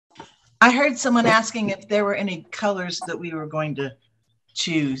I heard someone asking if there were any colors that we were going to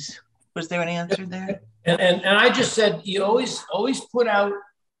choose. Was there an answer there? And I just said, you always put out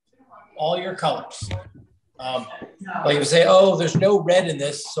all your colors. Like you say, oh, there's no red in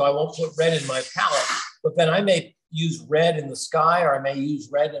this, so I won't put red in my palette. But then I may use red in the sky, or I may use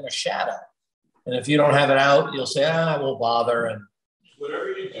red in a shadow. And if you don't have it out, you'll say, I won't bother. And whatever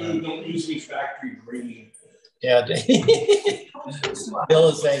you do, don't use any factory green. Yeah. Bill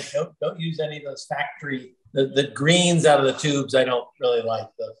is saying, don't use any of those factory, the greens out of the tubes. I don't really like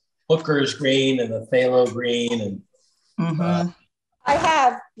the Hooker's green and the phthalo green. And I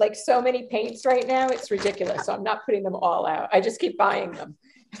have like so many paints right now. It's ridiculous. So I'm not putting them all out. I just keep buying them.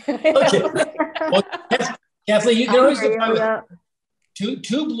 Okay. Well, Kathleen, you can always get by with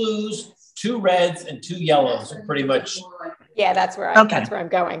two blues, 2 reds, and 2 yellows are pretty much. Yeah, that's where I'm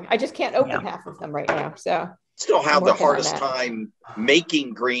going. I just can't open half of them right now. So still have the hardest time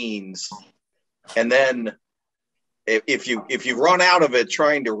making greens, and then if you run out of it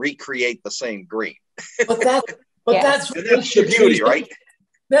trying to recreate the same green. That's the beauty, right?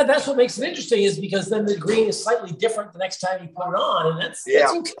 Yeah, that's what makes it interesting, is because then the green is slightly different the next time you put it on, and that's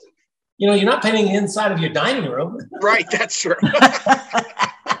okay. You know, you're not painting the inside of your dining room. Right, that's true.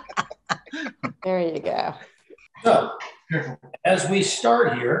 There you go. So, as we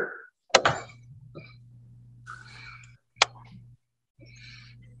start here,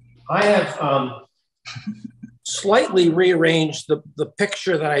 I have slightly rearranged the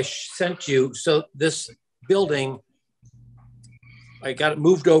picture that I sent you. So this building, I got it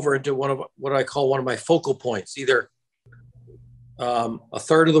moved over into one of what I call one of my focal points, either a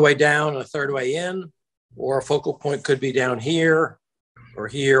third of the way down and a third of the way in, or a focal point could be down here or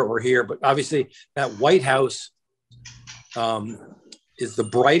here or here. But obviously that White House is the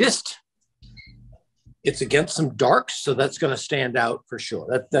brightest. It's against some darks, so that's going to stand out for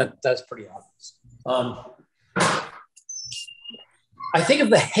sure. That's pretty obvious. I think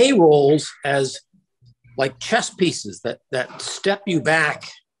of the hay rolls as like chess pieces that step you back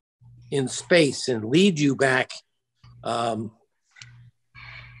in space and lead you back,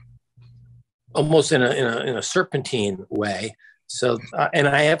 almost in a serpentine way. So, and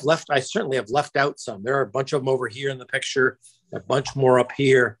I certainly have left out some. There are a bunch of them over here in the picture, a bunch more up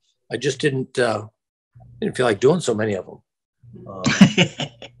here. I just didn't feel like doing so many of them.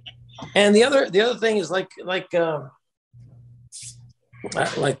 And the other thing is like I've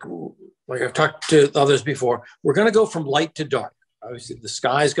talked to others before, we're going to go from light to dark. Obviously, the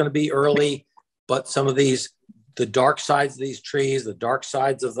sky is going to be early, but some of the dark sides of these trees, the dark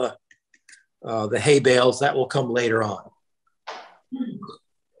sides of the hay bales, that will come later on.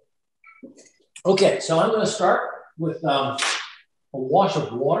 Okay, so I'm going to start with a wash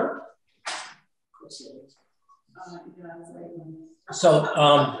of water.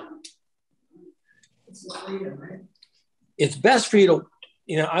 So it's best for you to,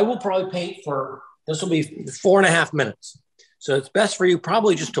 I will probably paint for, this will be 4.5 minutes. So it's best for you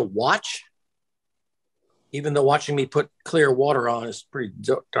probably just to watch, even though watching me put clear water on is pretty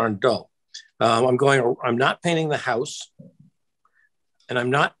darn dull. I'm not painting the house, and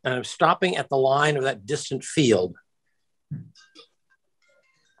I'm stopping at the line of that distant field.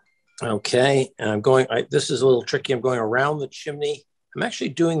 Okay, and this is a little tricky. I'm going around the chimney. I'm actually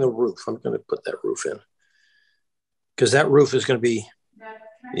doing the roof. I'm going to put that roof in, because that roof is going to be,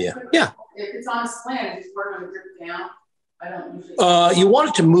 yeah. If it's on a slant, just work on the drip down. I don't usually. You want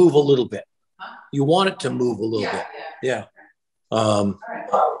it to move a little bit. Huh? You want it to move a little bit. Yeah.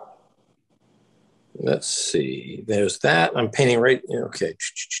 Let's see. There's that. I'm painting right. Okay.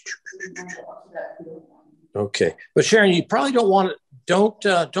 Okay. But Sharon, you probably don't want it. Don't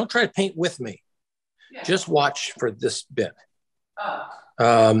try to paint with me. Yeah. Just watch for this bit.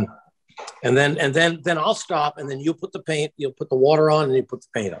 And then I'll stop, and then you'll put the water on, and you put the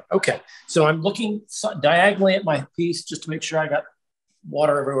paint on. Okay. So I'm looking diagonally at my piece just to make sure I got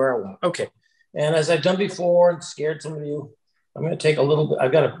water everywhere I want. Okay. And as I've done before and scared some of you, I'm going to take a little bit.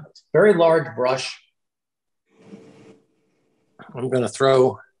 I've got a very large brush. I'm going to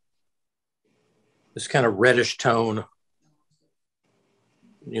throw this kind of reddish tone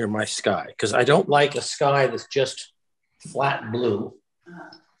near my sky, because I don't like a sky that's just flat blue.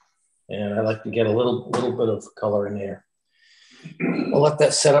 And I like to get a little bit of color in there. I'll let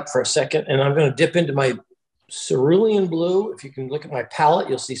that set up for a second, and I'm going to dip into my cerulean blue. If you can look at my palette,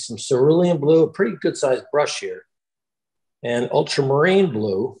 you'll see some cerulean blue, a pretty good sized brush here, and ultramarine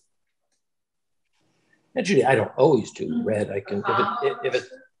blue. Actually, I don't always do red. I can,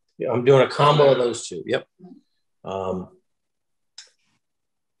 I'm doing a combo of those two. Yep.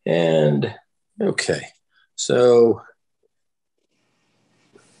 And okay, so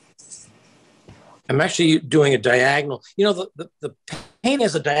I'm actually doing a diagonal. You know, the paint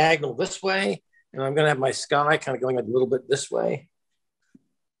has a diagonal this way, and I'm going to have my sky kind of going a little bit this way.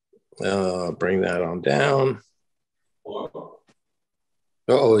 Bring that on down.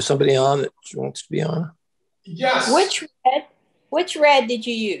 Uh-oh, is somebody on that wants to be on? Yes. Which red did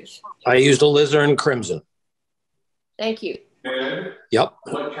you use? I used alizarin crimson. Thank you. And Yep.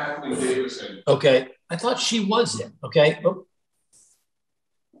 let Kathleen Davis in. Okay. I thought she was in. Okay. Oh.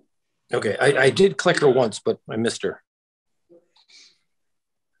 Okay. I did click her once, but I missed her.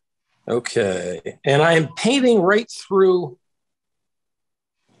 Okay. And I am painting right through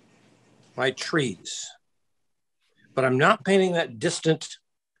my trees, but I'm not painting that distant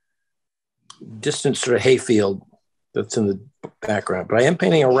sort of hayfield that's in the background, but I am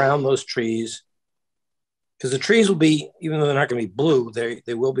painting around those trees because the trees will be, even though they're not going to be blue,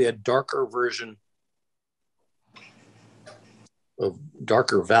 they will be a darker version of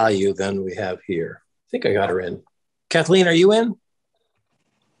darker value than we have here. I think I got her in. Kathleen, are you in?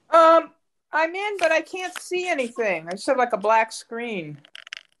 I'm in, but I can't see anything. I just have like a black screen.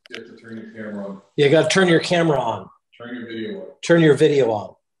 You have to turn your camera on. You got to turn your camera on. Turn your video on. Turn your video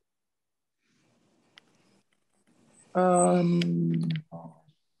on.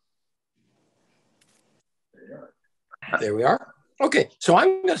 There we are. Okay, so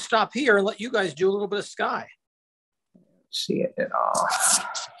I'm going to stop here and let you guys do a little bit of sky. See it at all.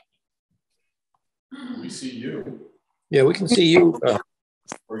 We see you. Yeah, we can see you.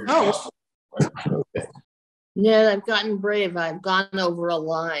 Or your Oh. costume. Okay. Ned, I've gotten brave. I've gone over a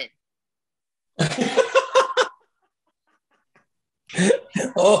line.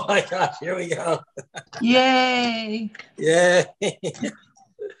 Oh my gosh, here we go. Yay. Yeah.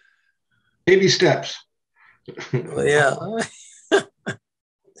 Baby steps. Yeah.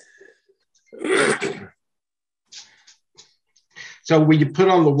 So when you put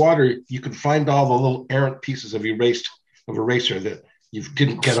on the water, you can find all the little errant pieces of eraser that you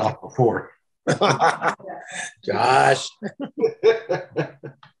didn't get off before. Josh.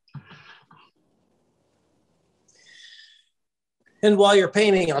 And while you're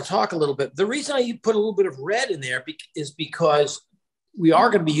painting, I'll talk a little bit. The reason I put a little bit of red in there is because we are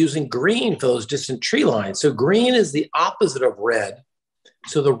going to be using green for those distant tree lines. So green is the opposite of red.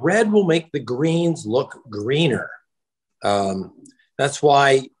 So the red will make the greens look greener. That's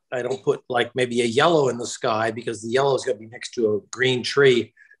why I don't put like maybe a yellow in the sky, because the yellow is going to be next to a green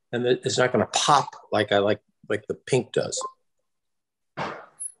tree and it's not going to pop like I like the pink does.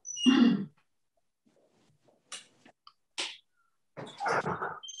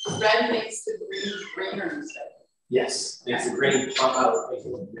 Red makes the green greener instead. Yes, makes the green pop out. Make it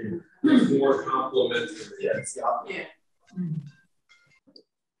look greener. It's more complimentary. Yes. Yeah.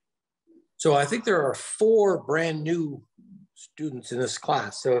 So I think there are 4 brand new students in this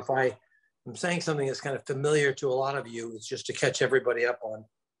class. So if I'm saying something that's kind of familiar to a lot of you, it's just to catch everybody up on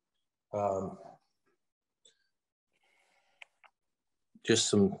just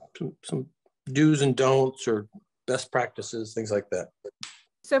some do's and don'ts or best practices, things like that.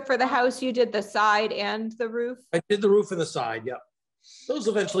 So for the house, you did the side and the roof? I did the roof and the side, yeah. Those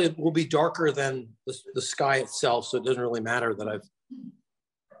eventually will be darker than the sky itself, so it doesn't really matter that I've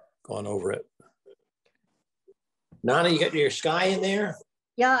gone over it. Nana, you got your sky in there?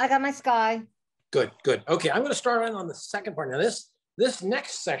 Yeah, I got my sky. Good, good. Okay, I'm going to start on the second part. Now, this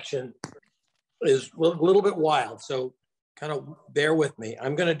next section is a little bit wild, so kind of bear with me.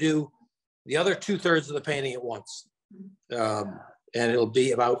 I'm going to do the other 2/3 of the painting at once, and it'll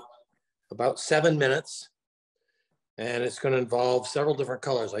be about 7 minutes, and it's going to involve several different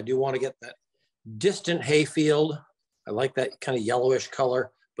colors. I do want to get that distant hayfield. I like that kind of yellowish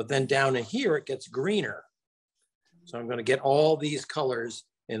color, but then down in here it gets greener. So I'm going to get all these colors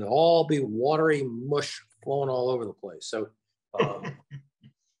and it'll all be watery mush flowing all over the place. So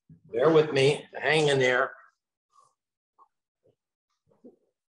bear with me, hang in there.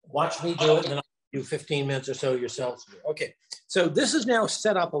 Watch me do it, and then I'll do 15 minutes or so yourselves. Okay, so this is now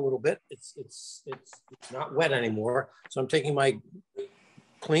set up a little bit. It's not wet anymore. So I'm taking my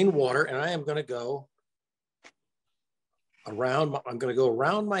clean water and I am going to go around. I'm going to go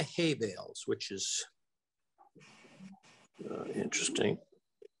around my hay bales, which is interesting.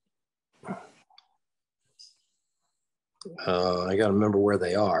 I got to remember where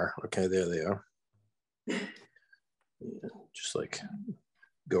they are. Okay, there they are. Yeah, just like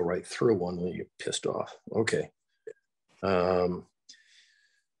go right through one and you're pissed off. Okay. Okay,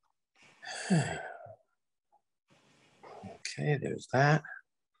 there's that.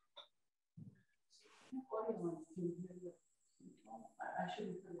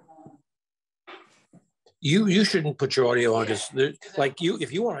 You shouldn't put your audio on because like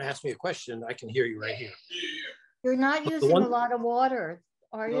if you want to ask me a question, I can hear you right here. You're not using a lot of water,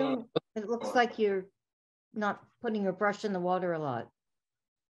 are you? It looks like you're not putting your brush in the water a lot.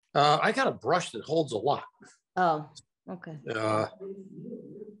 I got a brush that holds a lot. Oh, okay.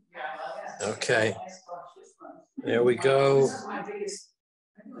 Okay. There we go.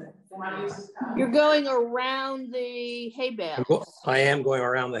 You're going around the hay bales. I am going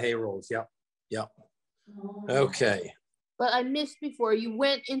around the hay rolls. Yep. Yep. Okay. But I missed before. You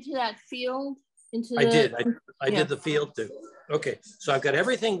went into that field? I did. I did the field too. Okay. So I've got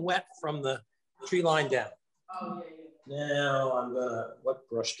everything wet from the tree line down. Now I'm gonna, what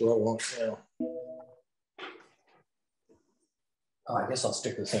brush do I want now? Oh, I guess I'll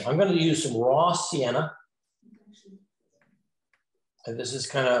stick with this. I'm gonna use some raw sienna. And this is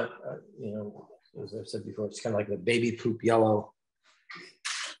kind of, you know, as I've said before, it's kind of like the baby poop yellow.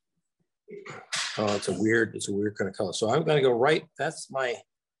 Oh, it's a weird kind of color. So I'm gonna go right, that's my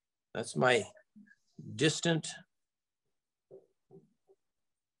distant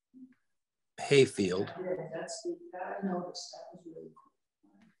hayfield.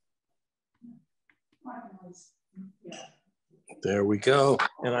 There we go.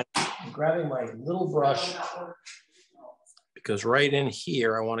 And I'm grabbing my little brush because right in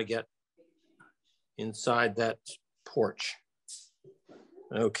here, I want to get inside that porch.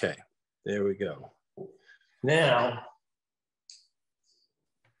 Okay, there we go. Now,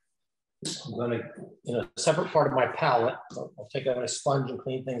 I'm going to, in a separate part of my palette, I'll take out my sponge and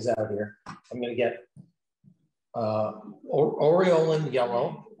clean things out here. I'm going to get aureolin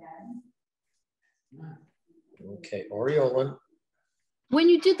yellow. Okay, aureolin. When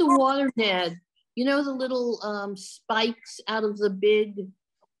you did the water, Ned, you know the little spikes out of the big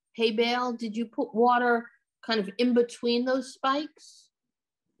hay bale? Did you put water kind of in between those spikes?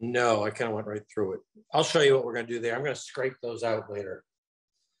 No, I kind of went right through it. I'll show you what we're going to do there. I'm going to scrape those out later.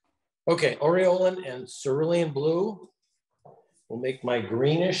 Okay, aureolin and cerulean blue will make my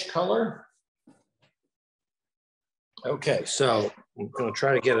greenish color. Okay, so I'm going to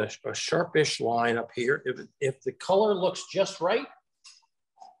try to get a sharpish line up here. If the color looks just right,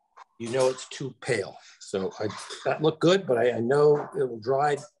 you know it's too pale. So that looked good, but I know it will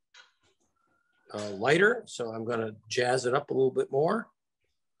dry lighter. So I'm going to jazz it up a little bit more.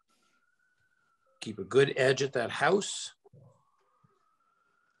 Keep a good edge at that house.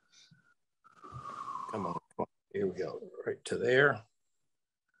 Come on, here we go, right to there.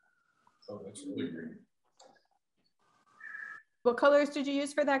 Oh, that's really green. What colors did you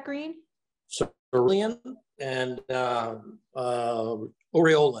use for that green? Cerulean and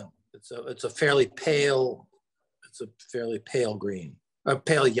aureolin. It's a fairly pale green, a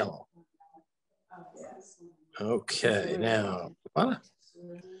pale yellow. Okay, now,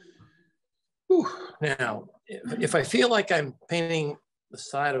 now, if I feel like I'm painting the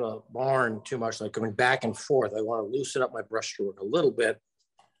side of a barn too much, like going back and forth, I want to loosen up my brush stroke a little bit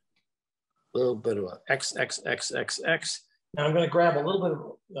of a XXXXX. Now I'm going to grab a little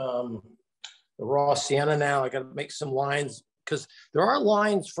bit of the raw sienna now. I got to make some lines because there are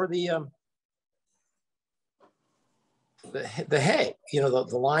lines for the hay, you know,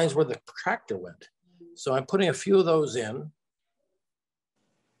 the lines where the tractor went. So I'm putting a few of those in.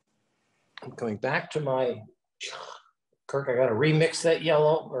 I'm coming back to my, Kirk, I got to remix that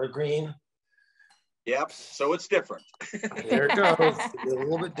yellow or green. Yep, so it's different. There it goes. It's a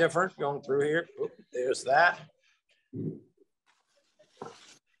little bit different going through here. Oop, there's that. And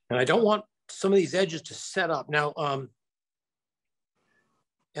I don't want some of these edges to set up. Now,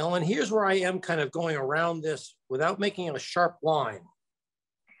 Ellen, here's where I am kind of going around this without making a sharp line.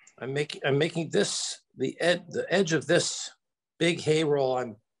 I'm making this, the edge of this big hay roll,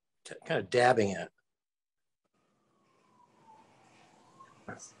 I'm kind of dabbing at.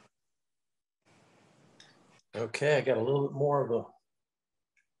 Okay, I got a little bit more of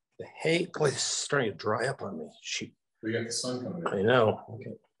the hay. Boy, this is starting to dry up on me. Shoot. We got the sun coming in. I know.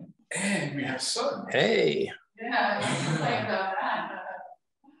 Okay. And we have sun. Hey. Yeah.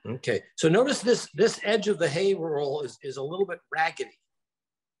 Okay, so notice this edge of the hay roll is a little bit raggedy.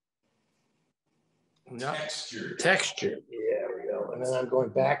 No, texture. Yeah, there we go. And then I'm going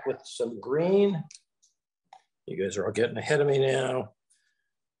back with some green. You guys are all getting ahead of me now.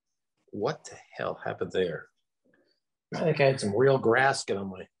 What the hell happened there? I think I had some real grass get on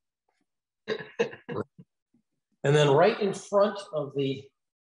my. And then right in front of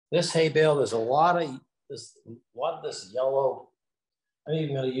this hay bale, there's a lot of this yellow. I'm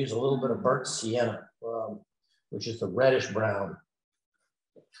even going to use a little bit of burnt sienna, which is the reddish brown.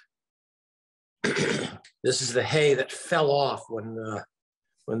 This is the hay that fell off when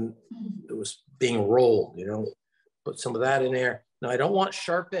when it was being rolled, you know, put some of that in there. Now I don't want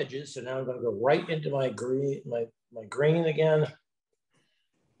sharp edges, so now I'm going to go right into my green, my green again.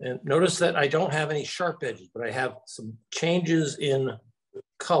 And notice that I don't have any sharp edges, but I have some changes in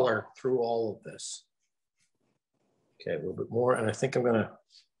color through all of this. Okay, a little bit more, and I think I'm going to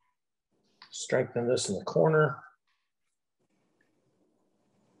strengthen this in the corner.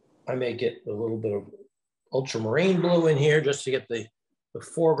 I may get a little bit of ultramarine blue in here just to get the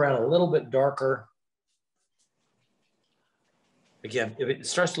foreground a little bit darker. Again, if it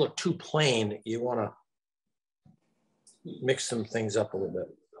starts to look too plain, you want to mix some things up a little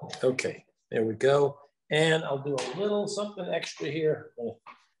bit. Okay, there we go. And I'll do a little something extra here.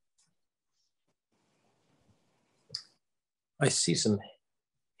 I see some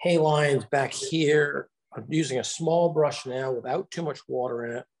hay lines back here. I'm using a small brush now without too much water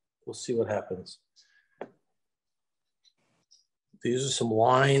in it. We'll see what happens. These are some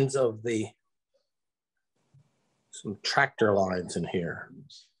lines of some tractor lines in here.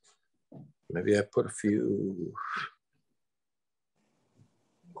 Maybe I put a few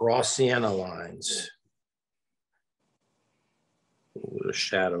raw sienna lines. A little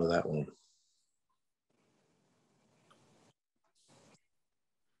shadow of that one.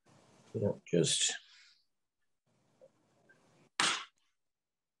 Yeah, just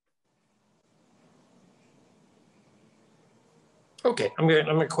okay. I'm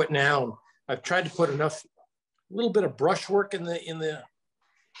gonna quit now. I've tried to put a little bit of brushwork in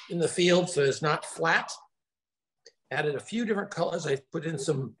the field so it's not flat. Added a few different colors. I put in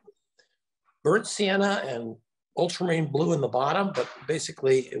some burnt sienna and ultramarine blue in the bottom, but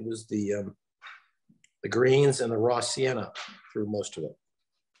basically it was the greens and the raw sienna through most of it.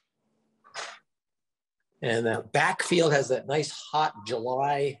 And that back field has that nice hot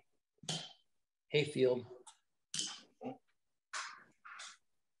July hayfield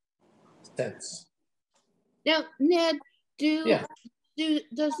sense. Now, Ned, does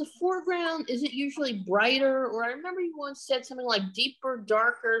the foreground, is it usually brighter? Or I remember you once said something like deeper,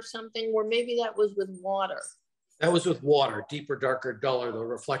 darker, something, or maybe that was with water. That was with water, deeper, darker, duller, the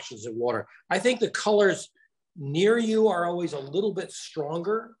reflections of water. I think the colors near you are always a little bit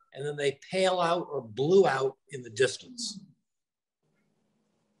stronger, and then they pale out or blue out in the distance.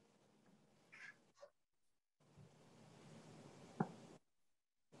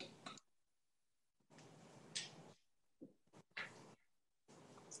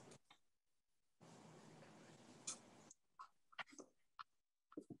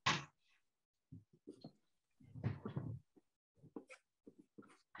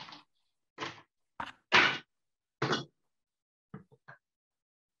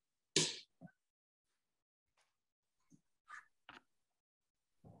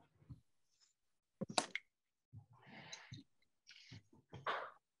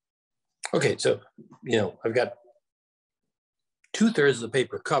 Okay, so, you know, I've got 2/3 of the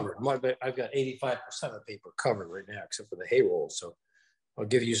paper covered. I've got 85% of the paper covered right now, except for the hay rolls. So I'll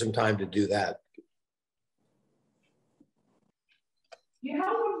give you some time to do that.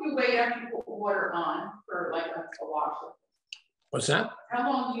 How long do you wait after you put water on for like a wash? What's that? How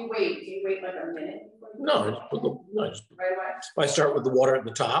long do you wait? Do you wait like a minute? No, Right away? I start with the water at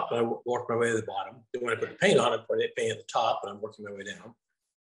the top and I work my way to the bottom. Then when I put the paint on, I put the paint at the top and I'm working my way down.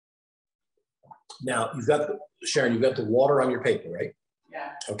 Now you've got, Sharon, you've got the water on your paper, right?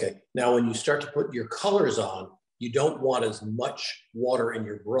 Yeah. Okay. Now when you start to put your colors on, you don't want as much water in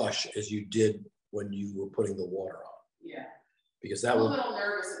your brush as you did when you were putting the water on. Yeah. Because that I'm a will. little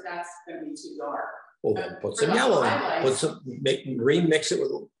nervous that that's going to be too dark. Well, then put some yellow in. Put some remix it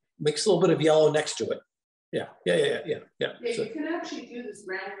with mix a little bit of yellow next to it. Yeah. Yeah, So, you can actually do this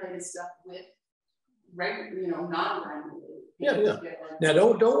granulated stuff with regular, non-granulated. Yeah. Now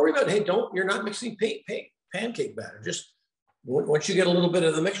don't worry about, hey, you're not mixing pancake batter. Just once you get a little bit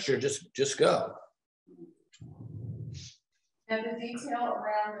of the mixture, just go. And the detail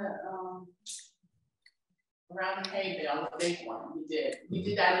around the hay bale, the big one you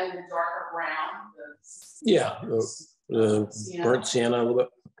did that in the darker brown. The burnt sienna a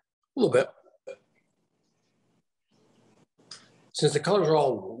little bit. Since the colors are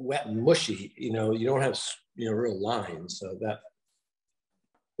all wet and mushy, you don't have real lines. So that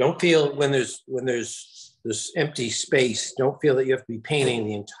don't feel when there's this empty space. Don't feel that you have to be painting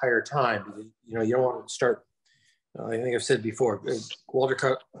the entire time. Because, you don't want to start. I think I've said before,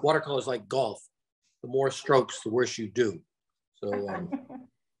 watercolor is like golf. The more strokes, the worse you do. So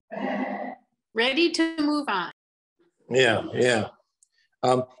ready to move on. Yeah.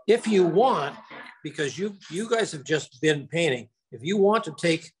 If you want, because you guys have just been painting, if you want to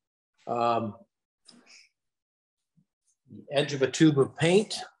take the edge of a tube of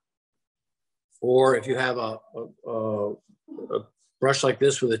paint, or if you have a brush like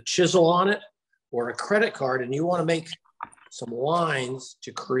this with a chisel on it, or a credit card, and you want to make some lines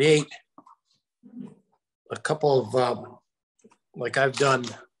to create a couple of, like I've done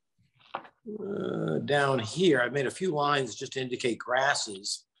down here, I've made a few lines just to indicate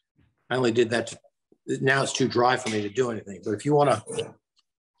grasses. I only did that now it's too dry for me to do anything. But if you want to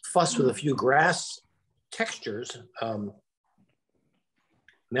fuss with a few grass textures,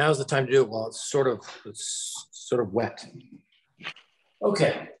 now's the time to do it while it's sort of wet.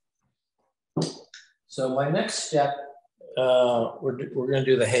 Okay. So my next step, we're going to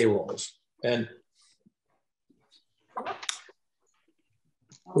do the hay rolls, and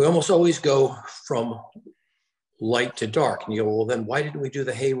we almost always go from light to dark. And you go, well, then why didn't we do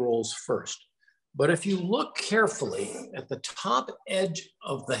the hay rolls first? But if you look carefully at the top edge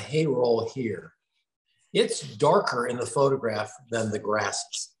of the hay roll here, it's darker in the photograph than the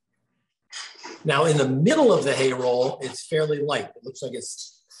grasses. Now in the middle of the hay roll, it's fairly light. It looks like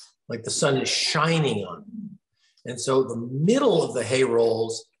it's like the sun is shining on it. And so the middle of the hay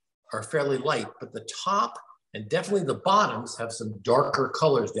rolls are fairly light, but the top and definitely the bottoms have some darker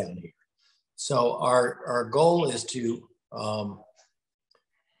colors down here. So our goal is to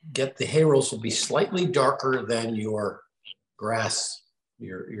get the hay rolls to be slightly darker than your grass,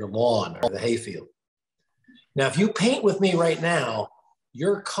 your lawn or the hayfield. Now, if you paint with me right now,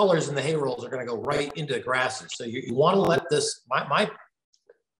 your colors in the hay rolls are going to go right into the grasses. So you want to let this, my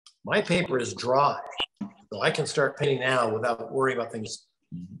paper is dry, so I can start painting now without worrying about things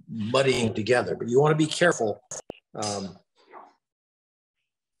muddying together. But you want to be careful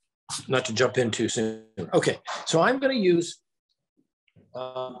not to jump in too soon. Okay, so I'm going to use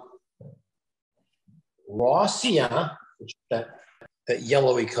raw sienna, which is that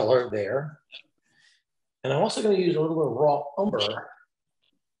yellowy color there. And I'm also going to use a little bit of raw umber,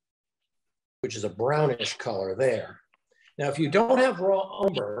 which is a brownish color there. Now, if you don't have raw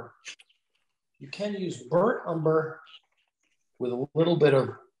umber, you can use burnt umber with a little bit of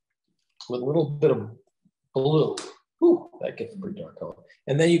blue. Ooh, that gets a pretty dark color.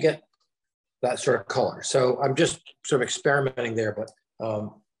 And then you get that sort of color. So I'm just sort of experimenting there, but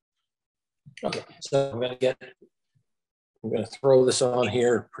okay. So I'm going to throw this on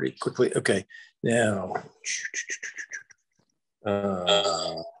here pretty quickly. Okay, now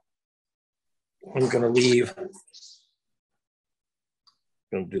I'm going to leave. I'm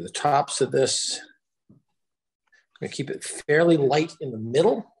going to do the tops of this. I'm going to keep it fairly light in the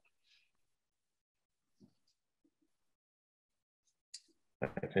middle.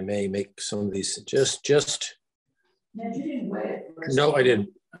 I may make some of these just. No, you didn't wet it. No, I didn't.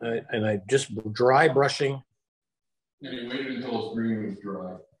 And I just dry brushing. And you waited until his green was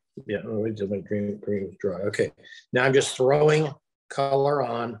dry. Yeah, I waited until my green was dry. Okay, now I'm just throwing color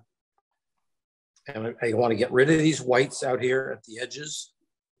on. And I want to get rid of these whites out here at the edges.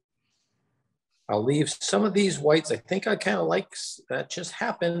 I'll leave some of these whites. I think I kind of like that just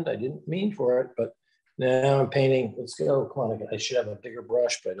happened. I didn't mean for it, but now I'm painting. Let's go. Come on. I should have a bigger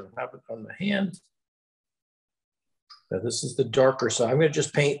brush, but I don't have it on the hand. Now this is the darker side. I'm going to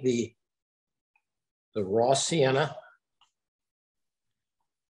just paint the raw sienna.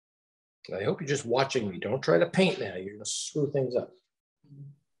 I hope you're just watching me. Don't try to paint now. You're going to screw things up.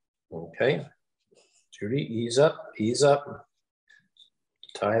 Okay. Judy, ease up, ease up.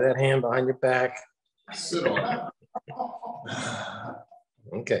 Tie that hand behind your back. Sit on it.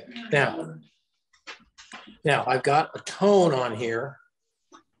 Okay, now I've got a tone on here.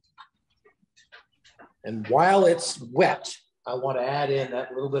 And while it's wet, I want to add in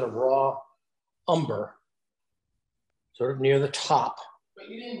that little bit of raw umber, sort of near the top. But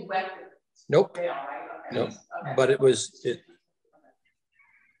you didn't wet it. Nope, Okay, all right, okay. nope, Okay. but it was,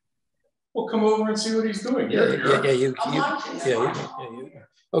 Well, come over and see what he's doing.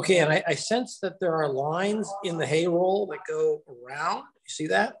 Okay, and I sense that there are lines in the hay roll that go around. You see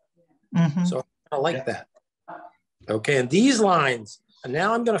that? Mm-hmm. So I like that. Okay, and these lines, and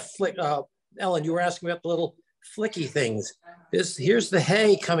now I'm going to flick. Ellen, you were asking about the little flicky things. Here's the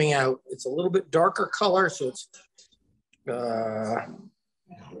hay coming out. It's a little bit darker color, so it's.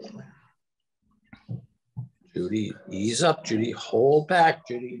 Judy, ease up, Judy. Hold back,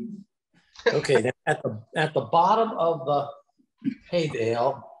 Judy. Okay, now at the bottom of the hay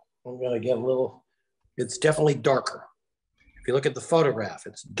bale, I'm going to get a little. It's definitely darker. If you look at the photograph,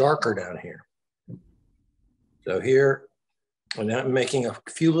 it's darker down here. So here, and now I'm making a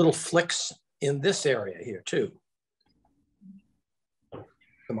few little flicks in this area here too.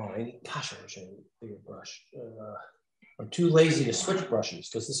 Come on, gosh, I wish I had a bigger brush. I'm too lazy to switch brushes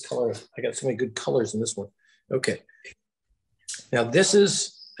because this color, I got so many good colors in this one. Okay, Now this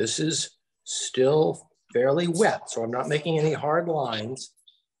is still fairly wet, so I'm not making any hard lines.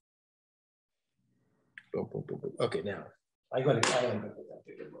 Boom, boom, boom, boom. Okay, now I'm gonna put that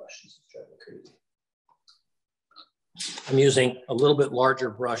bigger brush. This is driving me crazy. I'm using a little bit larger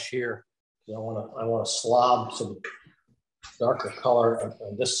brush here. I want to slob some darker color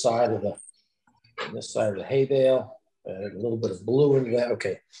on this side of the hay bale. Add a little bit of blue into that.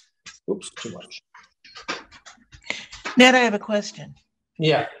 Okay. Oops, too much. Ned, I have a question.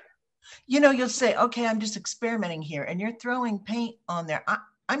 Yeah. You know, you'll say, okay, I'm just experimenting here, and you're throwing paint on there.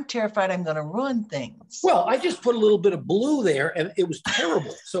 I'm terrified I'm going to ruin things. Well, I just put a little bit of blue there, and it was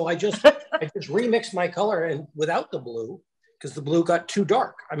terrible. So I just remixed my color and without the blue, because the blue got too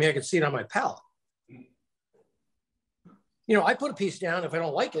dark. I mean, I could see it on my palette. You know, I put a piece down. If I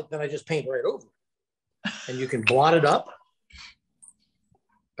don't like it, then I just paint right over it. And you can blot it up.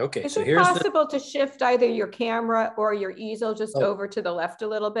 Okay, Is so it here's possible to shift either your camera or your easel just over to the left a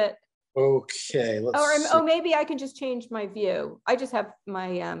little bit? Okay, let's see. Or maybe I can just change my view. I just have my,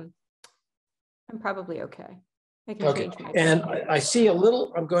 I'm probably okay. I can change my view. And I see a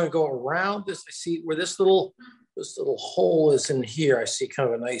little, I'm going to go around this. I see where this little hole is in here. I see kind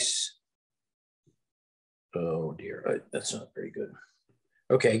of a nice, oh dear, that's not very good.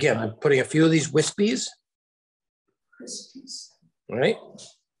 Okay, again, I'm putting a few of these wispies. All right.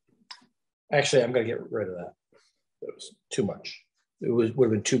 Actually, I'm going to get rid of that. That was too much. It would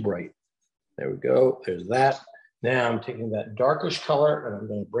have been too bright. There we go. There's that. Now I'm taking that darkish color and I'm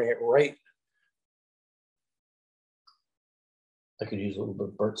going to bring it right. I could use a little bit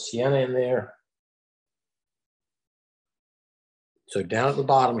of burnt sienna in there. So down at the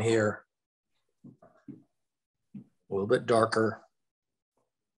bottom here, a little bit darker.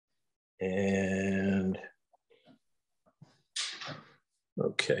 And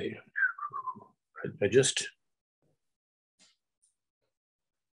okay, I just,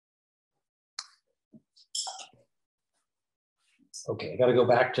 okay, I got to go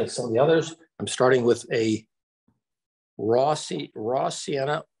back to some of the others. I'm starting with a raw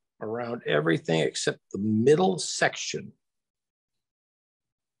sienna around everything except the middle section.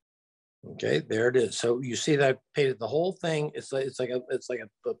 Okay, there it is. So you see that I painted the whole thing. It's like an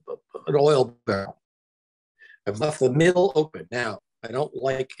oil barrel. I've left the middle open. Now I don't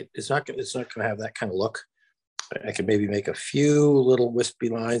like it. It's not gonna have that kind of look. I can maybe make a few little wispy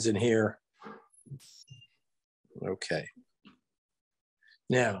lines in here. Okay.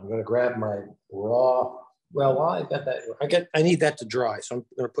 Now I'm gonna grab my raw. Well, while I got that, I need that to dry. So I'm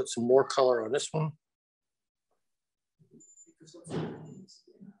gonna put some more color on this one.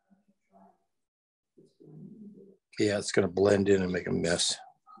 Yeah, it's gonna blend in and make a mess.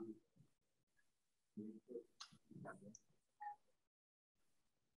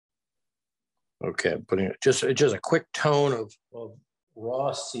 Okay, I'm putting just a quick tone of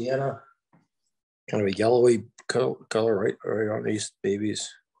raw sienna, kind of a yellowy color right on these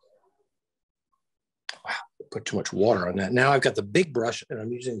babies. Wow, I put too much water on that. Now I've got the big brush and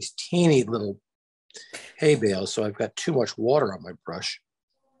I'm using these teeny little hay bales, so I've got too much water on my brush.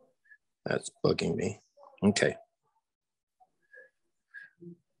 That's bugging me. Okay.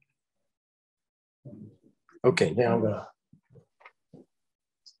 Okay, now I'm gonna.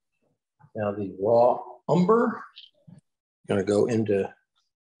 Now the raw umber, I'm gonna go into,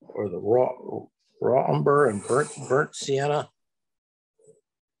 or the raw umber and burnt sienna.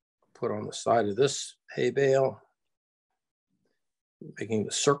 Put on the side of this hay bale, making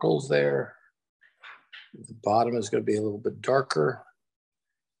the circles there. The bottom is gonna be a little bit darker.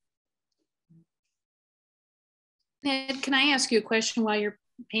 Ned, can I ask you a question while you're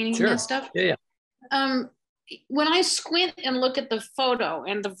painting Sure. that stuff? Yeah. When I squint and look at the photo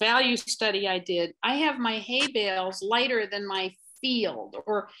and the value study I did, I have my hay bales lighter than my field,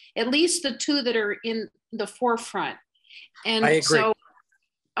 or at least the two that are in the forefront. And I agree. So,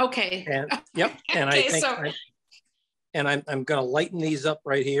 okay. And yep. And Okay, I think, so, I'm going to lighten these up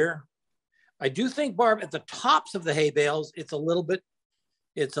right here. I do think, Barb, at the tops of the hay bales, it's a little bit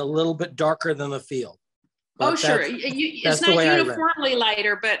darker than the field. But sure. It's not uniformly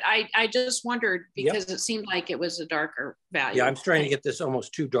lighter, but I just wondered because it seemed like it was a darker value. Yeah, I'm trying to get this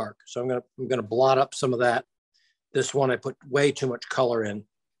almost too dark. So I'm gonna blot up some of that. This one I put way too much color in.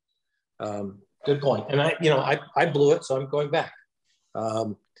 Good point. And I blew it, so I'm going back.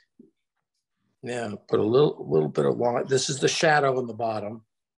 Yeah, put a little bit of line. This is the shadow on the bottom.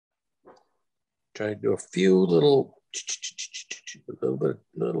 Try to do a few a little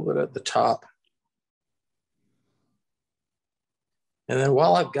bit at the top. And then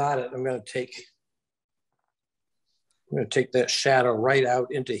while I've got it, I'm going to take that shadow right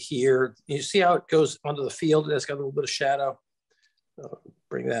out into here. You see how it goes onto the field? It's got a little bit of shadow.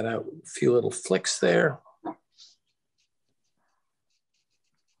 Bring that out, a few little flicks there.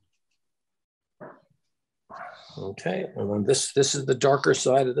 Okay, and then this is the darker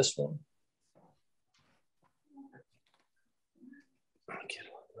side of this one.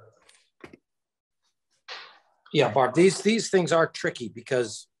 Yeah, Barb, these things are tricky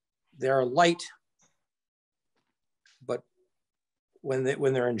because they're light, but when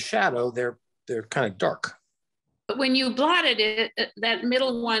they're in shadow, they're kind of dark. But when you blotted it, that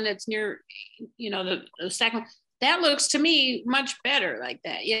middle one that's near, the second, that looks to me much better like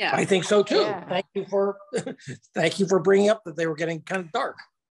that. Yeah, I think so too. Yeah. Thank you for thank you for bringing up that they were getting kind of dark.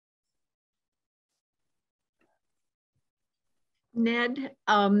 Ned,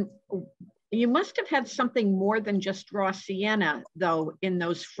 you must have had something more than just raw sienna, though, in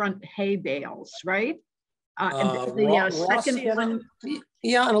those front hay bales, right? Raw Second sienna, one.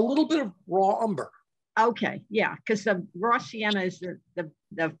 yeah, and a little bit of raw umber. Okay, yeah, because the raw sienna is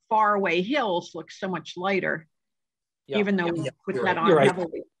the faraway hills look so much lighter, even though we put that on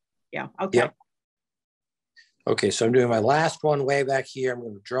heavily. Yeah, okay. Yep. Okay, so I'm doing my last one way back here. I'm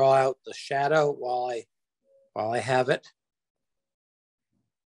going to draw out the shadow while I have it.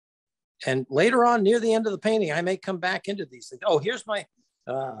 And later on, near the end of the painting, I may come back into these things. Oh, here's my,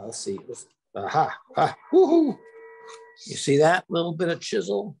 let's see. Woohoo. You see that little bit of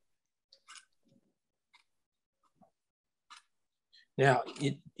chisel? Now,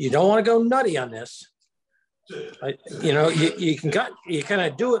 you don't want to go nutty on this. You kind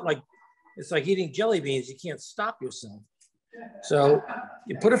of do it like, it's like eating jelly beans. You can't stop yourself. So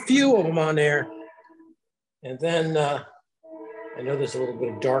you put a few of them on there. And then, I know there's a little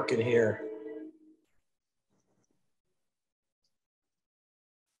bit of dark in here.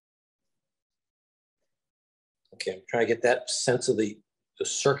 Okay, I'm trying to get that sense of the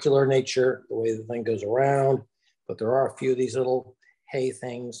circular nature, the way the thing goes around, but there are a few of these little hay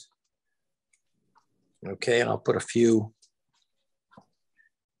things. Okay, and I'll put a few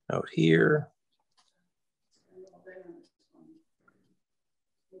out here.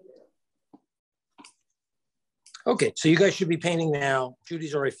 Okay, so you guys should be painting now.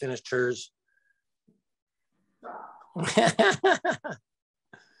 Judy's already finished hers. I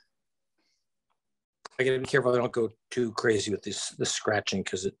gotta be careful I don't go too crazy with this scratching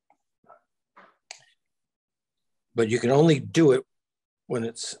but you can only do it when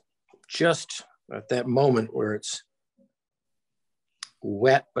it's just at that moment where it's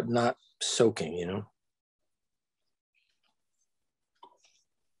wet but not soaking, you know?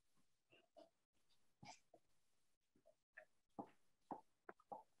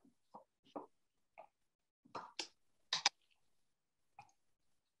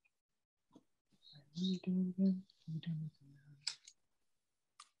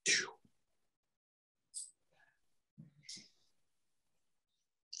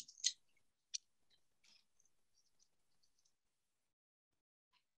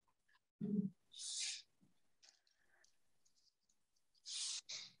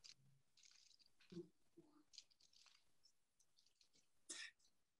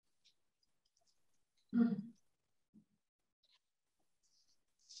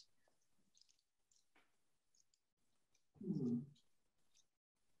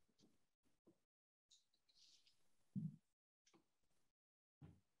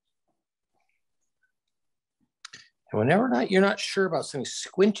 And whenever you're not sure about something,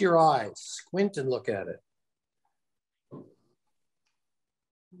 squint your eyes, squint and look at it.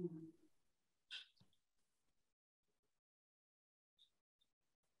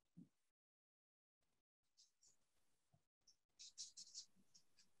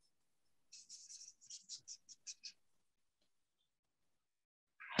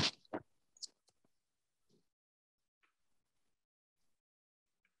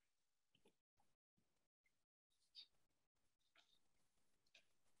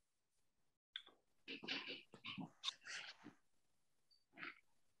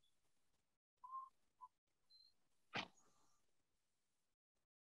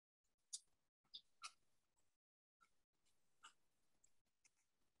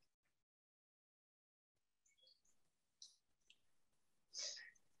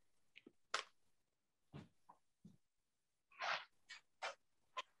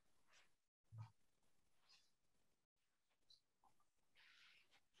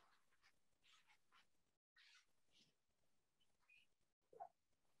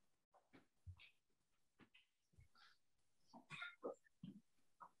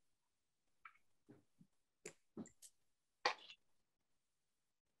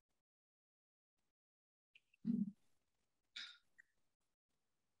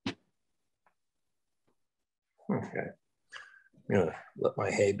 Okay. gonna let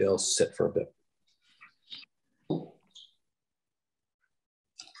my hay bales sit for a bit.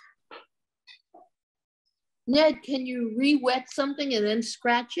 Ned, can you re-wet something and then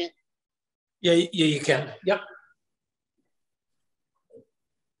scratch it? Yeah, you can. Yep.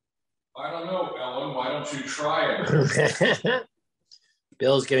 I don't know, Ellen. Why don't you try it?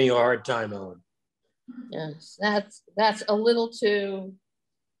 Bill's giving you a hard time, Ellen. Yes, that's a little too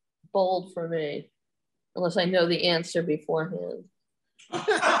bold for me, unless I know the answer beforehand.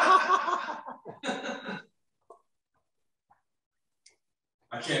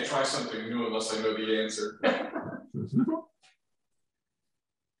 I can't try something new unless I know the answer.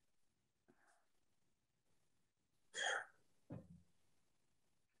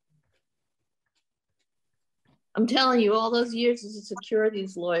 I'm telling you, all those years as a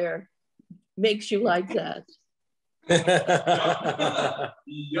securities lawyer makes you like that.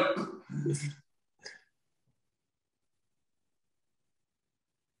 Yep.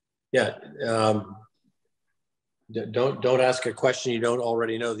 Yeah. Don't ask a question you don't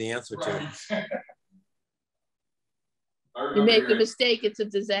already know the answer to. Right. You make a mistake, it's a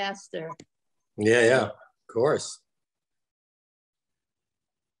disaster. Yeah, of course.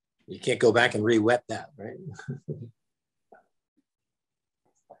 You can't go back and re-wet that, right?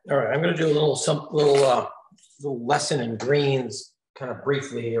 All right, I'm going to do a little lesson in greens, kind of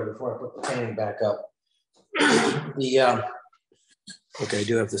briefly here before I put the painting back up. Okay, I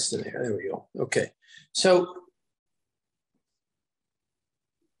do have this in there. There we go. Okay, so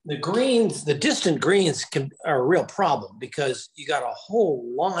the greens, the distant greens are a real problem because you got a whole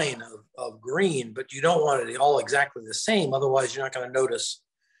line of green, but you don't want it all exactly the same. Otherwise, you're not going to notice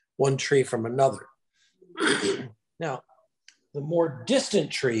one tree from another. Now, the more distant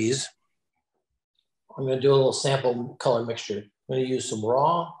trees, I'm going to do a little sample color mixture. I'm going to use some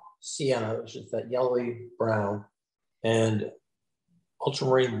raw sienna, which is that yellowy brown, and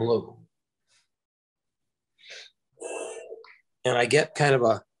ultramarine blue. And I get kind of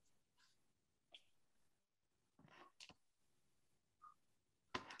a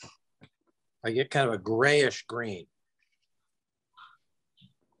grayish green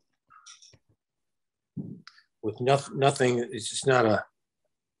with nothing. It's just not a,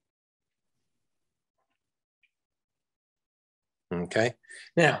 okay.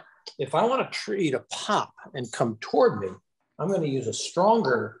 Now, if I want a tree to pop and come toward me, I'm going to use a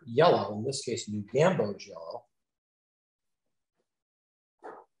stronger yellow, in this case, New Gamboge yellow.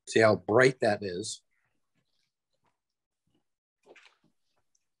 See how bright that is.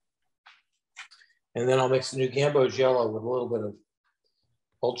 And then I'll mix the New Gamboge yellow with a little bit of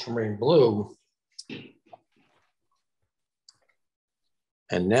ultramarine blue.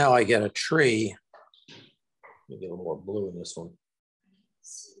 And now I get a tree. Let me get a little more blue in this one.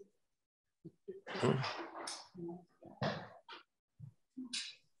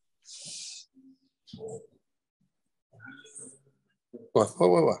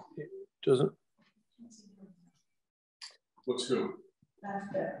 What? It doesn't. Looks good.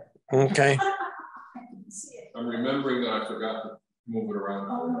 Okay. I'm remembering that I forgot to move it around.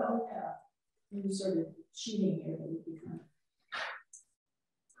 Oh, no, yeah. You sort of cheating here.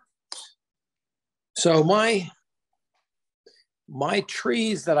 So my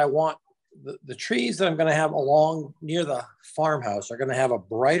trees that I want, the trees that I'm going to have along near the farmhouse are going to have a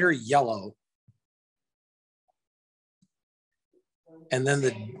brighter yellow. And then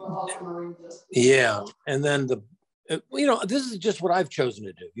and then this is just what I've chosen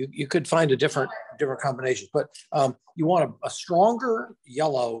to do. You could find a different combinations, but you want a stronger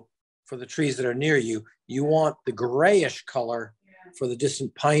yellow for the trees that are near you. You want the grayish color for the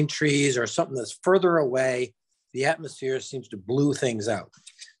distant pine trees or something that's further away. The atmosphere seems to blue things out.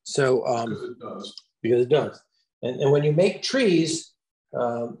 So because it does. And when you make trees,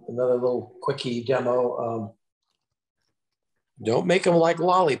 another little quickie demo. Don't make them like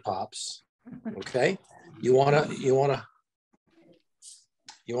lollipops, okay? You wanna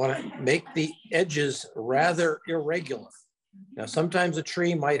make the edges rather irregular. Now, sometimes a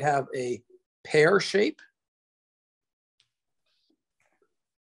tree might have a pear shape,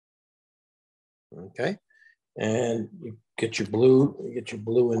 okay? And you get your blue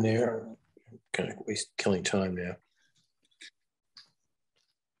in there. Kind of killing time now.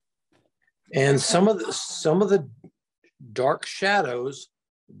 And some of the dark shadows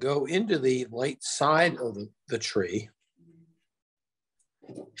go into the light side of the tree.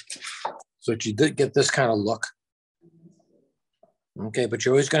 So that you did get this kind of look. Okay, but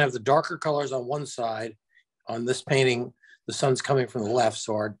you're always going to have the darker colors on one side. On this painting, the sun's coming from the left,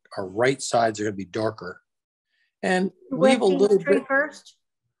 so our right sides are going to be darker. And leave a little bit first.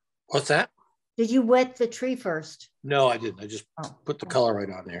 What's that? Did you wet the tree first? No, I didn't. I just put the color right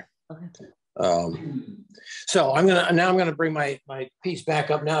on there. Okay. So I'm gonna bring my piece back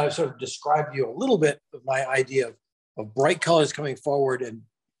up now. I sort of described to you a little bit of my idea of bright colors coming forward and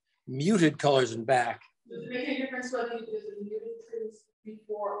muted colors in back. Does it make a difference whether you do the muted trees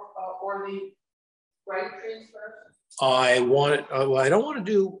before or the bright trees first? I want it. Well, I don't want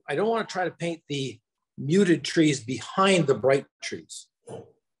to try to paint the muted trees behind the bright trees,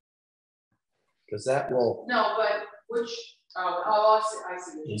 because that will. No, but which? I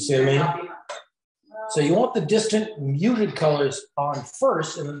see. You see what I mean? So you want the distant muted colors on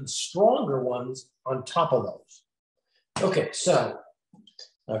first, and then the stronger ones on top of those. Okay, so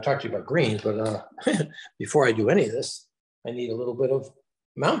I've talked to you about greens, but before I do any of this, I need a little bit of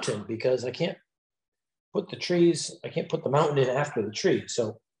mountain, because I can't put the mountain in after the tree.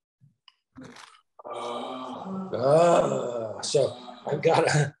 So, so I've got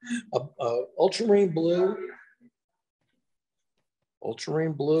a ultramarine blue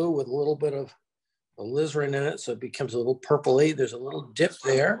with a little bit of alizarin in it, so it becomes a little purpley. There's a little dip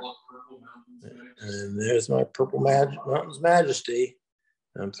there, and there's my purple mountain's majesty.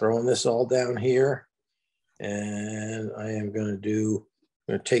 I'm throwing this all down here, and I am going to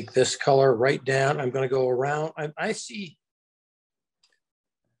take this color right down. I'm going to go around. I see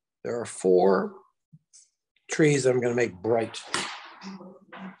there are 4 trees I'm going to make bright.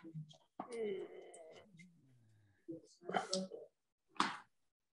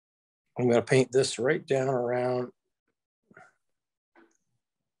 I'm going to paint this right down around.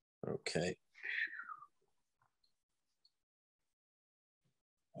 Okay.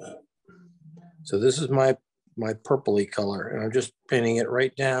 So this is my purpley color, and I'm just painting it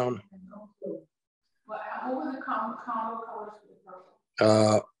right down. What were the combo colors for the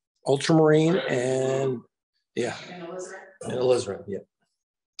purple? Ultramarine and and alizarin, yeah.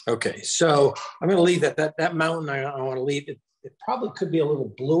 Okay, so I'm going to leave that mountain. I want to leave it. It probably could be a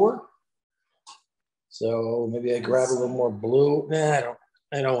little bluer. So maybe I grab a little more blue. Nah,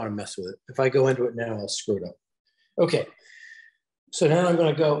 I don't want to mess with it. If I go into it now, I'll screw it up. Okay. So now I'm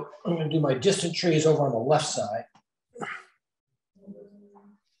going to do my distant trees over on the left side.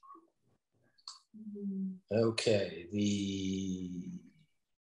 Okay, the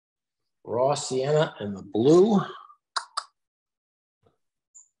raw sienna and the blue.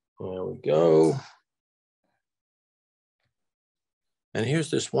 There we go. And here's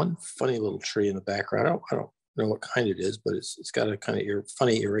this one funny little tree in the background. I don't know what kind it is, but it's got a kind of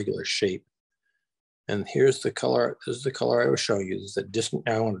funny irregular shape. And here's the color. This is the color I was showing you. This is a distant.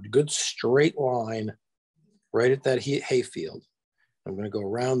 I want a good straight line right at that hay field. I'm going to go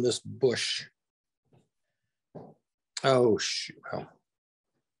around this bush. Oh, shoot. Oh.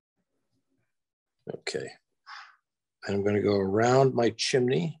 Okay. And I'm going to go around my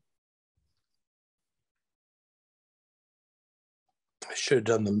chimney. I should have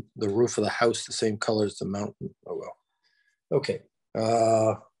done the roof of the house the same color as the mountain. Oh, well. Okay.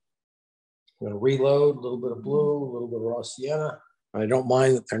 I'm going to reload, a little bit of blue, a little bit of raw sienna. I don't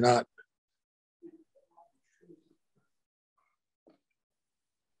mind that they're not.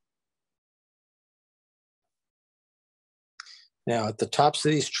 Now at the tops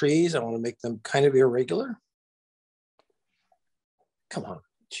of these trees, I want to make them kind of irregular. Come on,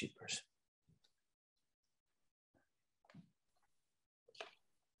 cheapers.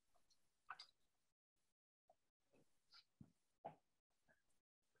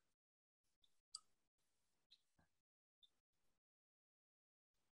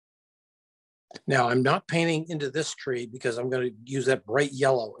 Now I'm not painting into this tree because I'm going to use that bright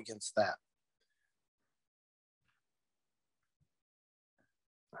yellow against that.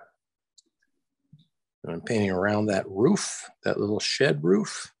 And I'm painting around that roof, that little shed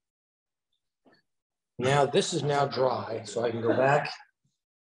roof. Now this is now dry, so I can go back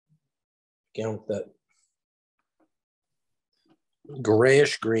again with that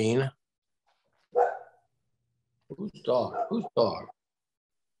grayish green. Whose dog? Whose dog?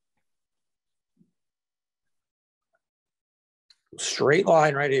 Straight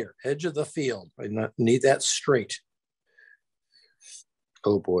line right here, edge of the field. I need that straight.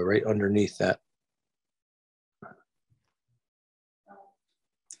 Oh boy, right underneath that.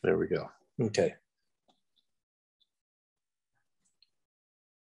 There we go. Okay.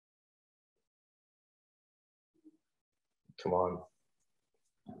 Come on.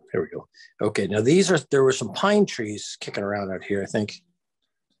 There we go. Okay, now there were some pine trees kicking around out here, I think.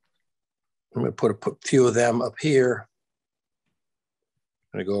 I'm going to put a few of them up here.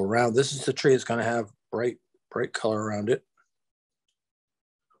 I'm going to go around. This is the tree that's going to have bright color around it.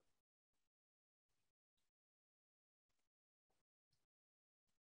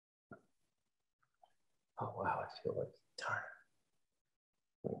 Oh, wow, I feel like, darn.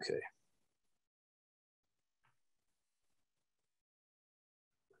 Okay.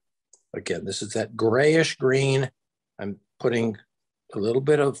 Again, this is that grayish green. I'm putting a little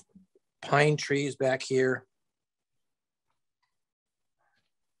bit of pine trees back here.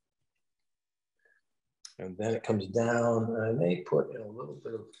 And then it comes down, and I may put in a little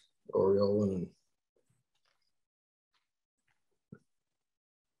bit of aureolin.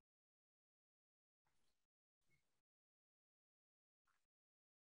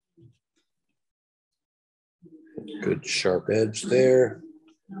 Good sharp edge there.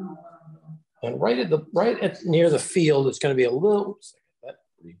 And right at near the field, it's going to be a little, oops, I got that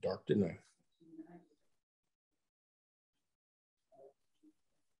pretty dark, didn't I?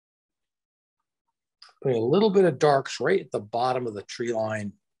 Putting a little bit of darks right at the bottom of the tree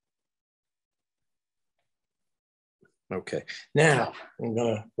line. Okay, now I'm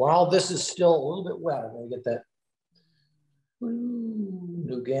gonna, while this is still a little bit wet, I'm gonna get that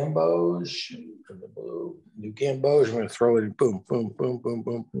new gamboge from the blue. New gamboge, I'm gonna throw it in, boom, boom, boom, boom,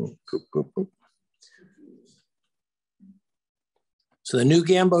 boom, boom, boom, boom, boom. So the new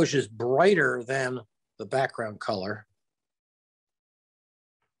gamboge is brighter than the background color.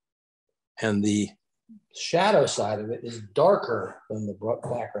 And the shadow side of it is darker than the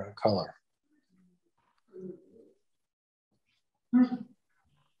background color.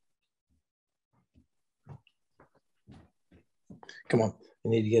 Come on,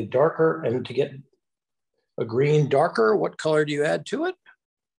 you need to get it darker, and to get a green darker, what color do you add to it?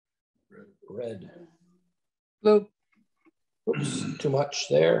 Red. Blue. Oops, too much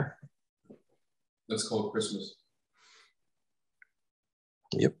there. Let's call it Christmas.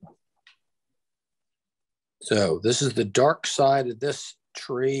 Yep. So this is the dark side of this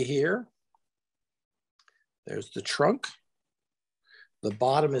tree here. There's the trunk. The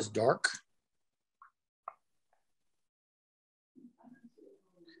bottom is dark.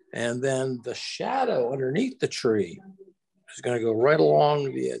 And then the shadow underneath the tree is going to go right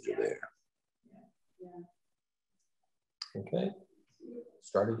along the edge of there. Okay.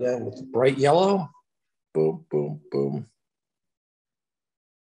 Start again with the bright yellow. Boom, boom, boom.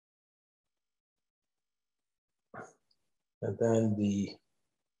 And then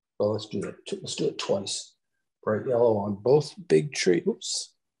well, let's do it twice. Bright yellow on both big trees.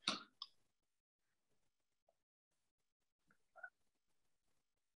 Oops.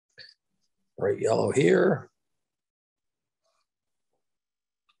 Bright yellow here.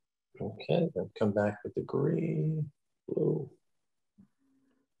 Okay, then come back with the green, blue.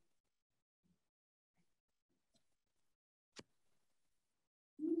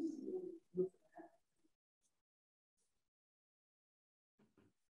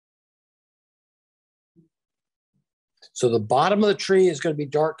 So the bottom of the tree is going to be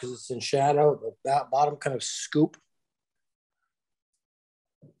dark because it's in shadow. The bottom kind of scoop.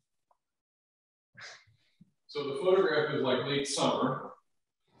 So the photograph is like late summer,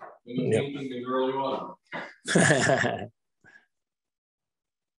 and the painting is early autumn.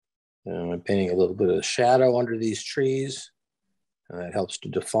 I'm painting a little bit of shadow under these trees, and that helps to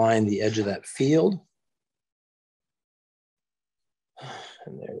define the edge of that field.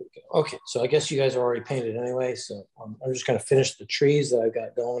 And there we go. Okay, so I guess you guys are already painted anyway, so I'm just going to finish the trees that I've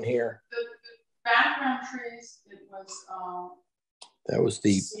got going here. The background trees, it was that was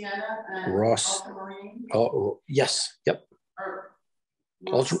the sienna and Ross. ultramarine. Oh, yes, yep.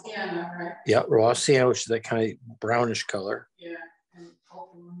 Or sienna, right? Yeah, raw sienna, which is that kind of brownish color. Yeah, and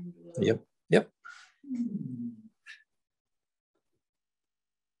ultramarine blue. Yep, yep.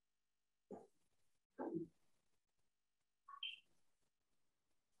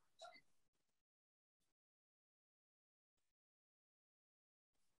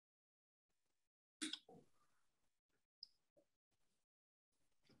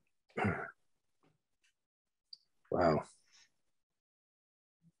 Wow.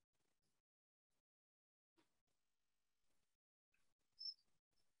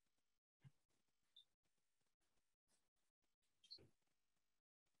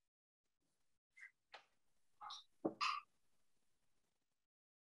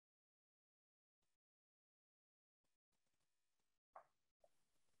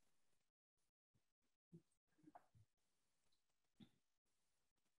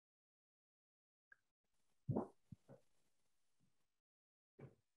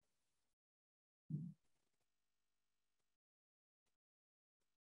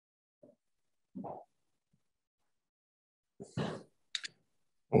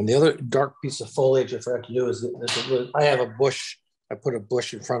 And the other dark piece of foliage I forgot to do is that I have a bush. I put a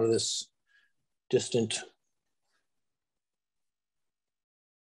bush in front of this distant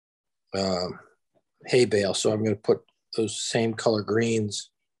hay bale. So I'm going to put those same color greens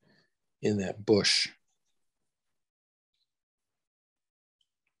in that bush.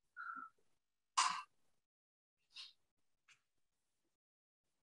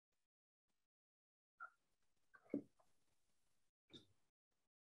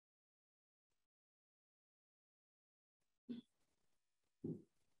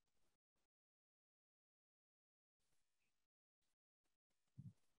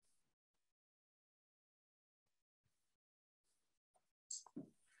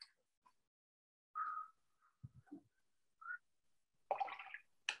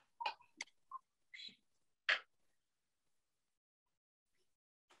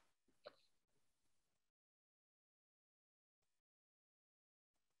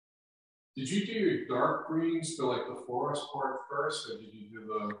 Did you do your dark greens for like the forest part first, or did you do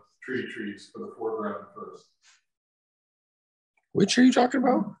the trees for the foreground first? Which are you talking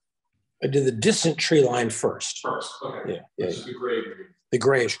about? I did the distant tree line first. First, okay. Yeah. This is the gray green. The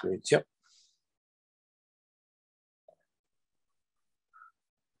grayish greens, yep.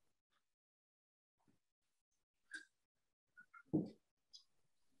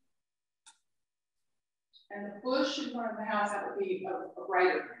 And the bush in front of the house, that would be a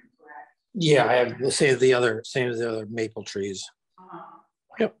brighter green, correct? Yeah, I have the same as the other maple trees.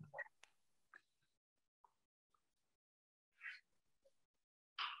 Yep.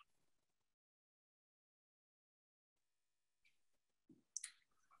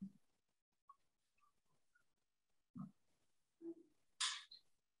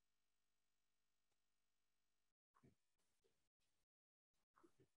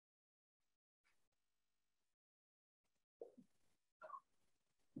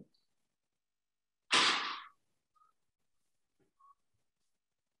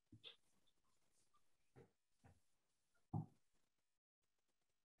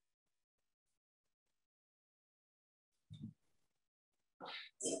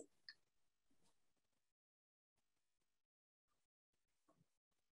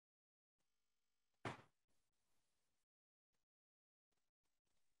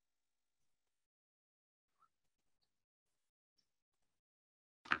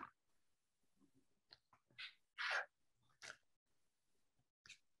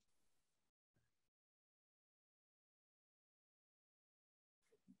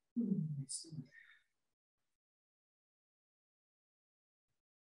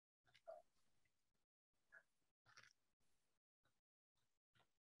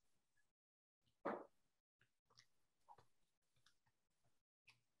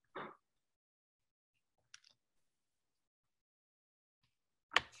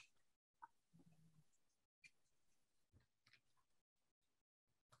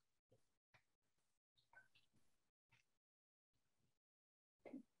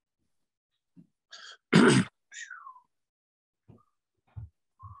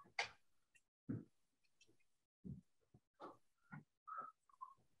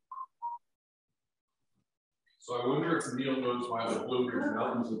 So I wonder if Neil knows why the Blue Ridge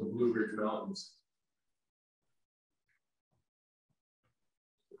Mountains are the Blue Ridge Mountains.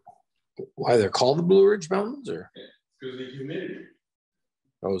 Why they're called the Blue Ridge Mountains, or? Because of the humidity.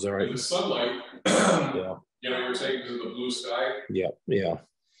 Oh, is that right? And the sunlight. Yeah. You know, you were saying because of the blue sky. Yeah.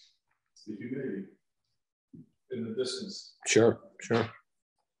 It's the humidity in the distance. Sure.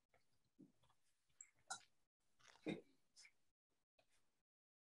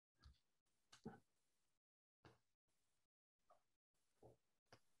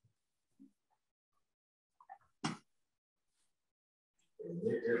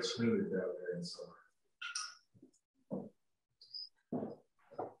 It's humid down there in summer.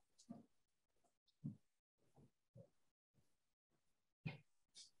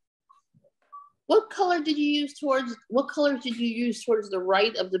 What colors did you use towards the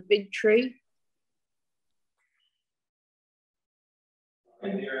right of the big tree?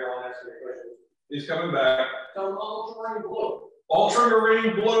 And here I'll ask you a question. He's coming back. Ultramarine blue.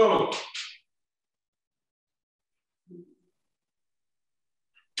 Ultramarine blue.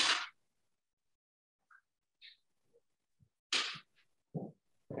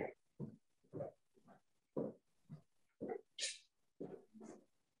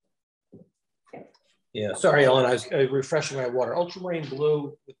 Yeah. Sorry, Ellen. I was refreshing my water. Ultramarine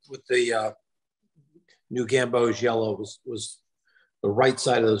blue with the New Gamboge yellow was the right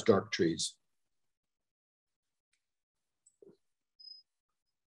side of those dark trees.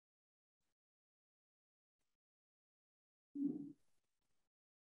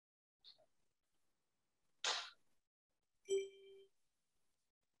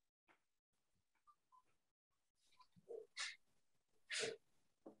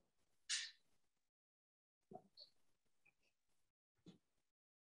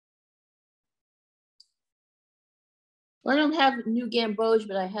 Well, I don't have new gamboge,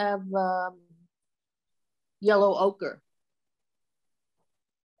 but I have yellow ochre.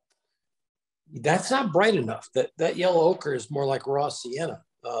 That's not bright enough. That yellow ochre is more like raw sienna.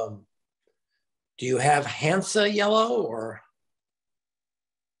 Do you have Hansa yellow or?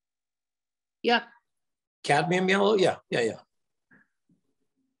 Yeah. Cadmium yellow? Yeah.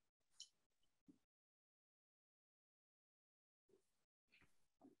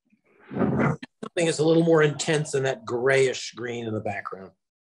 Something is a little more intense than that grayish green in the background.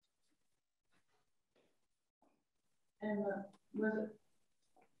 And was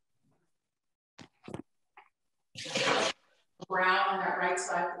it brown on that right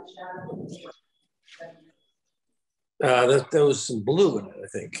side of the shadow? There was some blue in it, I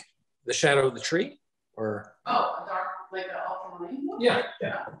think. The shadow of the tree, or? Oh, a dark, like an ultramarine? Yeah.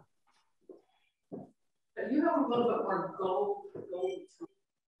 But you have a little bit more gold tree.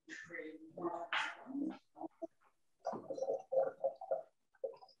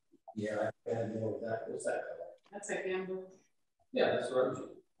 Yeah, I had more of that. What's that color? That's a gamble. Yeah, that's what I was doing.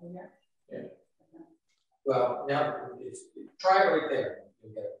 Oh, yeah. Yeah. Well, now try it right there.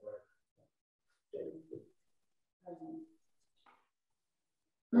 You'll get it right.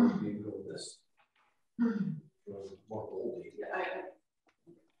 You go with this. More goldy.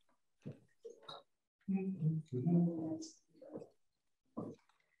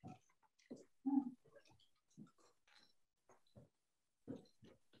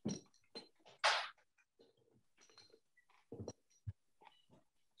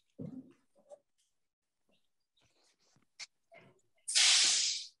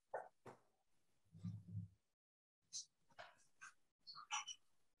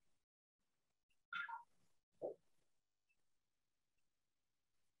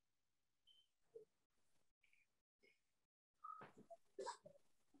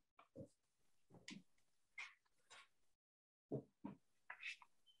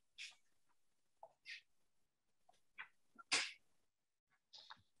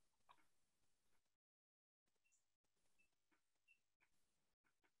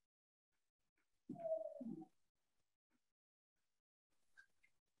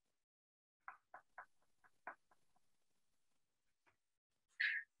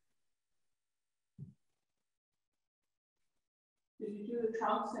 Did you do the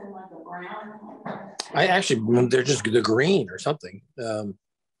trunks in like a brown? I actually, they're just the green or something. The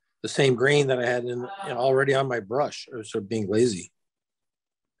same green that I had in already on my brush. I was sort of being lazy.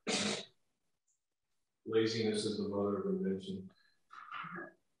 Laziness is the mother of invention.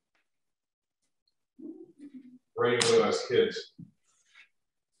 Right away as kids.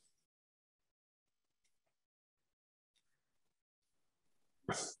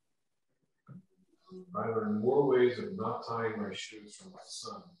 I learned more ways of not tying my shoes from my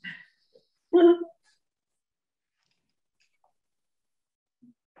son.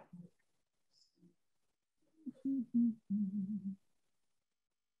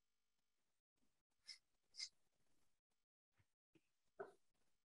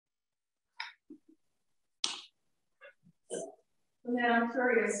 And then I'm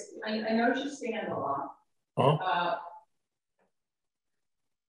curious, I know you stand a lot.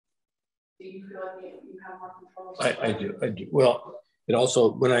 Do you feel like you have more control? I do. Well, it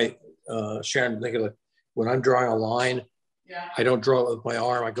also, when Sharon, think of it, when I'm drawing a line, I don't draw it with my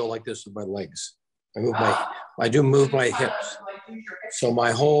arm. I go like this with my legs. I do move my hips. So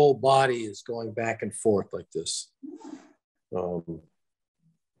my whole body is going back and forth like this.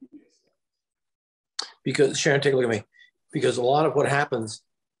 Because Sharon, take a look at me. Because a lot of what happens,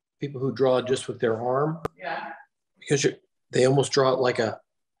 people who draw just with their arm, because they almost draw it like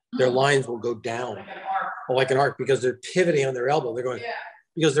their lines will go down, like an arc, because they're pivoting on their elbow. They're going,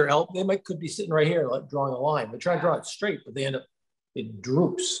 because their elbow, could be sitting right here, like drawing a line. They try to draw it straight, but they end up, it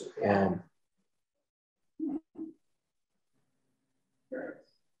droops.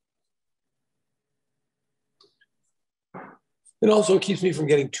 It also keeps me from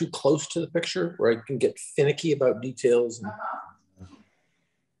getting too close to the picture, where I can get finicky about details.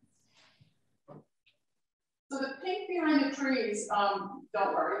 So the pink behind the trees,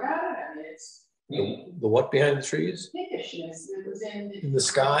 don't worry about it. I mean, it's the what behind the trees? Pinkishness. It was in the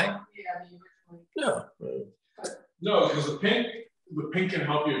sky. Yeah, No. No, because the pink can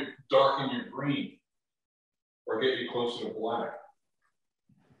help you darken your green or get you closer to black.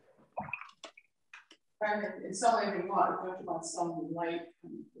 I mean, it's only if you want. If you want some light.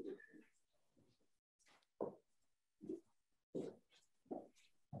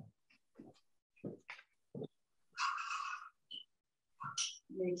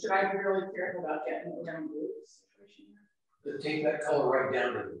 I mean, should I be really careful about getting around the situation? Take that color right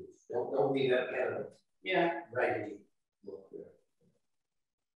down to the roof. Don't leave that kind of raggedy.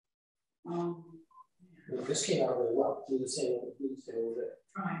 This came out really well. Do the same with it.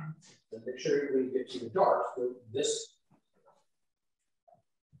 Fine. And make sure when you get to the dark, this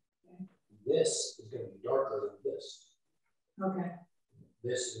is going to be darker than this. Okay.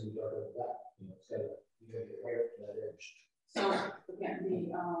 This is going to be darker than that. You know, it's got to, you got to get right up to that edge. So again,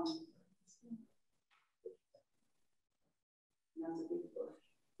 that's a big bush.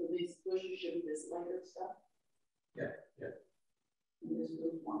 So these bushes should be this lighter stuff. Yeah, yeah. And this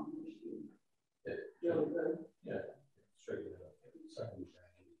roof one should be yeah. really good. Yeah. Straighten it up.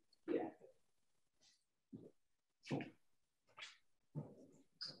 Yeah.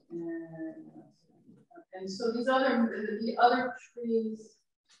 And so these the other trees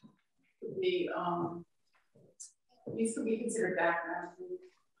could be these could be considered background trees,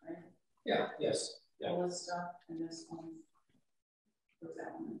 right? Yeah. Yes. Yeah. All this stuff and this one. What's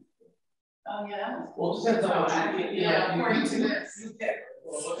that one? Oh yeah. Well, it depends on what you, yeah, according to this. You pick.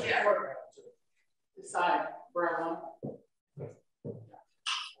 Well, look yeah. Decide where I want.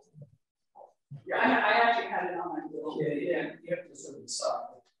 Yeah, I actually had it on my little. Yeah. You have to sort of decide.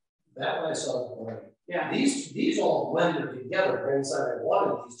 That one I saw the morning. Yeah. These all blended together. But inside, I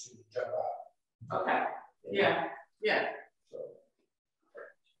wanted these two to jump out. Okay. Yeah. Yeah.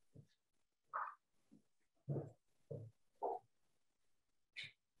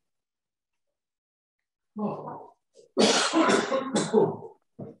 Oh.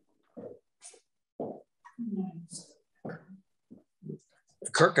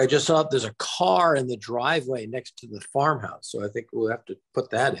 Kirk, I just saw there's a car in the driveway next to the farmhouse, so I think we'll have to put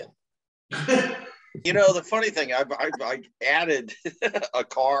that in. You know, the funny thing, I added a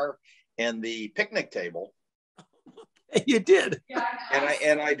car and the picnic table. You did.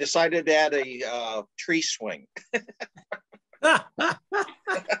 And I decided to add a tree swing. I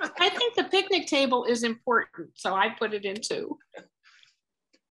think the picnic table is important, so I put it in too.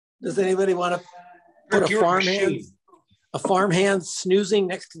 Does anybody want to put a farmhand snoozing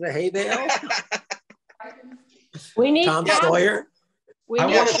next to the hay bale? We need Tom Sawyer. I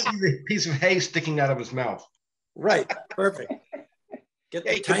want to see the piece of hay sticking out of his mouth. Right, perfect. Get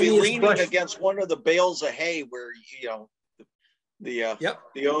the could be leaning against one of the bales of hay where the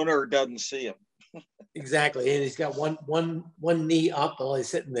owner doesn't see him. Exactly, and he's got one knee up while he's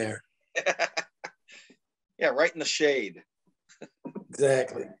sitting there. Yeah, right in the shade.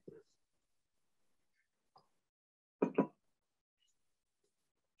 Exactly.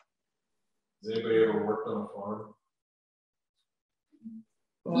 Has anybody ever worked on a farm?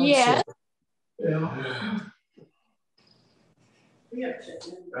 Yeah. Yeah.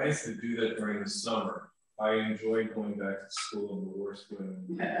 I used to do that during the summer. I enjoyed going back to school in the worst way.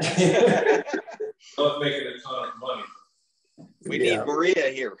 Not making a ton of money. We need Maria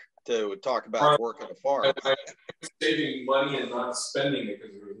here to talk about working a farm. I saving money and not spending it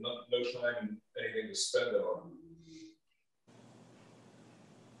because there was no time and anything to spend it on.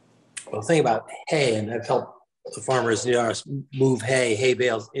 Well, the thing about hay, and I've helped the farmers move hay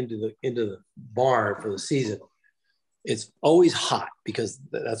bales into the barn for the season. It's always hot because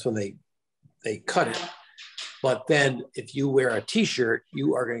that's when they cut it. But then if you wear a t-shirt,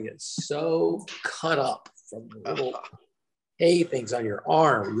 you are going to get so cut up from the little hay things on your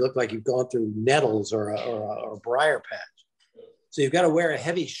arm. You look like you've gone through nettles or a briar patch. So you've got to wear a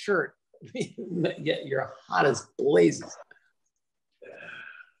heavy shirt, yet you're hot as blazes.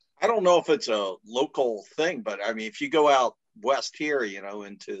 I don't know if it's a local thing, but I mean, if you go out west here,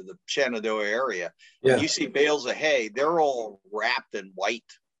 into the Shenandoah area, you see bales of hay, they're all wrapped in white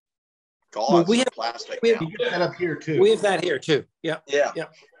gauze plastic. We have that up here too. We have that here too. Yeah. Yeah. Yeah.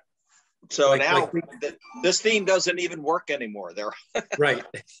 So this theme doesn't even work anymore. They're right.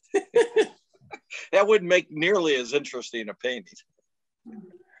 That wouldn't make nearly as interesting a painting.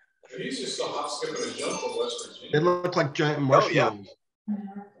 These just a hop, skip, and a jump from West Virginia. They look like giant marshmallows.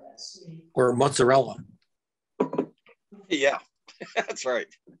 Or mozzarella. Yeah, that's right.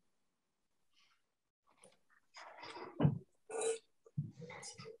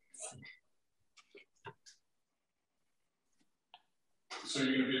 So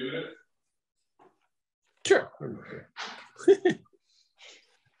you're gonna be a minute? Sure.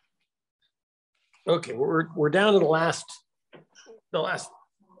 Okay, we're down to the last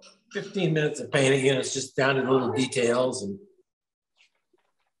 15 minutes of painting, and it's just down to the little details, and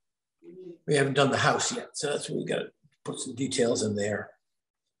we haven't done the house yet, so that's where we got to put some details in there.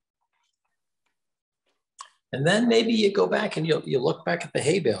 And then maybe you go back and you look back at the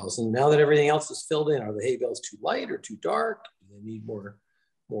hay bales, and now that everything else is filled in, are the hay bales too light or too dark? Do they need more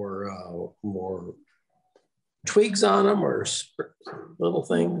twigs on them or little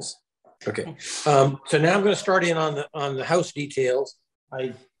things? Okay, so now I'm going to start in on the house details.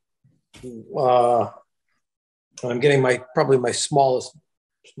 I I'm getting probably my smallest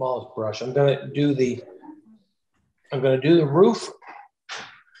brush. I'm gonna do the roof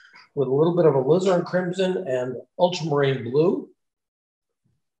with a little bit of alizarin crimson and ultramarine blue.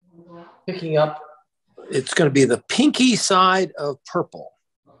 Picking up, it's gonna be the pinky side of purple.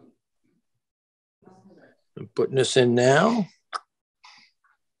 I'm putting this in now.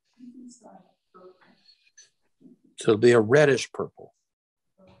 So it'll be a reddish purple.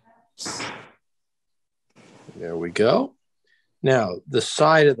 There we go. Now, the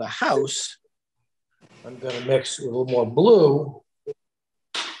side of the house, I'm going to mix with a little more blue.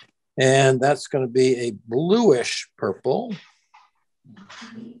 And that's going to be a bluish purple.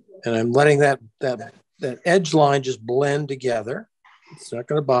 And I'm letting that edge line just blend together. It's not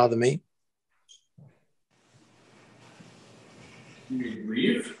going to bother me. You mean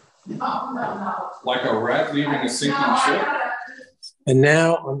leave? No. Like a rat leaving a sinking ship? And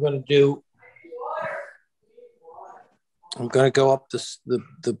now I'm going to go up I'm going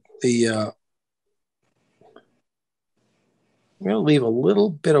to leave a little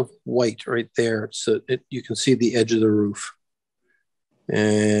bit of white right there so you can see the edge of the roof.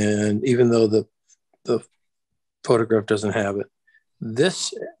 And even though the photograph doesn't have it,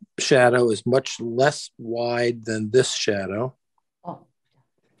 this shadow is much less wide than this shadow.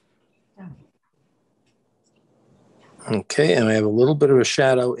 Okay, and I have a little bit of a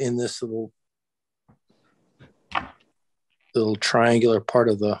shadow in this little triangular part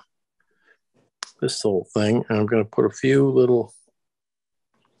of this little thing. And I'm going to put a few little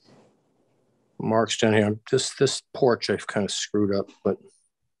marks down here. This porch I've kind of screwed up, but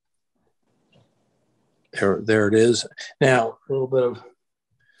there it is. Now, a little bit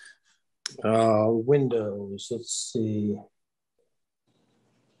of windows. Let's see.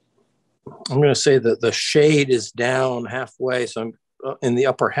 I'm going to say that the shade is down halfway. So I'm in the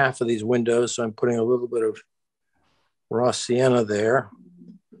upper half of these windows. So I'm putting a little bit of raw sienna there.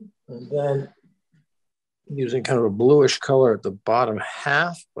 And then using kind of a bluish color at the bottom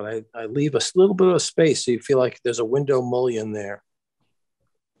half, but I leave a little bit of space so you feel like there's a window mullion there.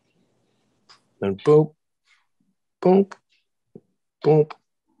 Then boom, boom, boom,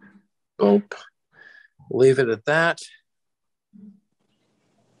 boom. Leave it at that.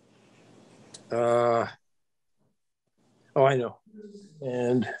 Oh, I know.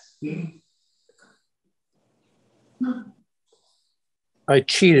 And I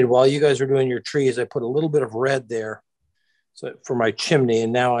cheated while you guys were doing your trees. I put a little bit of red there for my chimney,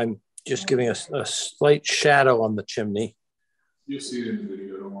 and now I'm just giving a slight shadow on the chimney. You'll see it in the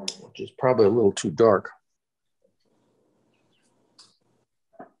video, don't worry. Which is probably a little too dark.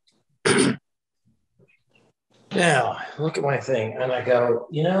 Now, look at my thing, and I go,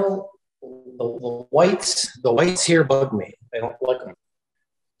 you know, the whites here bug me. I don't like them.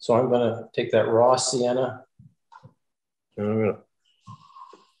 So I'm going to take that raw sienna, and I'm going to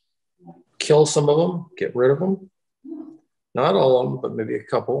kill some of them, get rid of them. Not all of them, but maybe a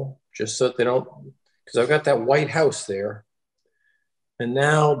couple, just so that they don't, because I've got that white house there. And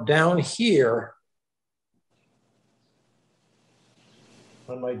now down here,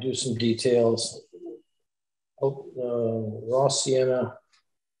 I might do some details. Raw sienna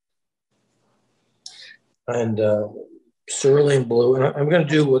and cerulean blue. And I'm going to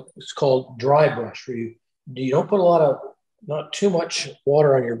do what's called dry brush, where you don't put not too much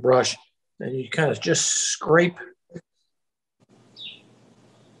water on your brush, and you kind of just scrape.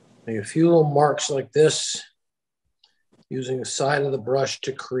 Make a few little marks like this, using the side of the brush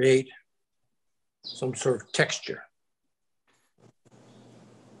to create some sort of texture.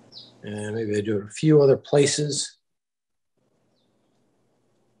 And maybe I do it a few other places.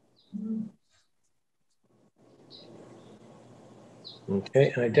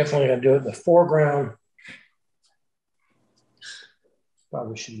 Okay, and I definitely got to do it in the foreground.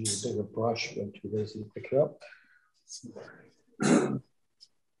 Probably should use a bigger brush, but I'm too lazy to pick it up.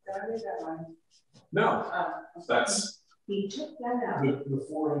 No, that's he took that out. The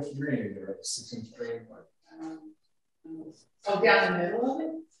 4-inch drain or 6-inch drain. Oh, down the middle of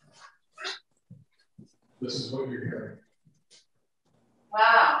it? This is what you're hearing.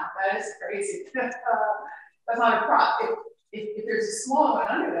 Wow, that is crazy. That's not a prop. If there's a small one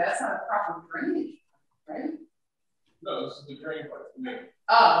under that, that's not a proper drainage, right? No, this is the drain pipe.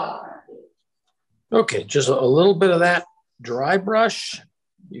 Oh, okay. Okay, just a little bit of that dry brush.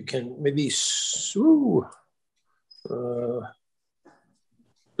 You can maybe do a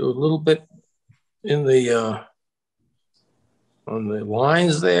little bit in the on the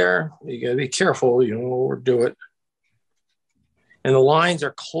lines there. You gotta be careful, you don't overdo it. And the lines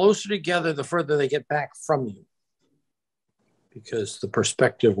are closer together the further they get back from you. because the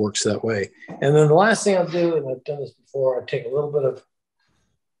perspective works that way. And then the last thing I'll do, and I've done this before, I'll take a little bit of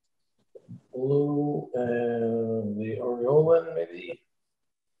blue and the aureolin maybe.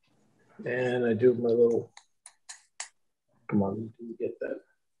 And I do my little, come on, you get that.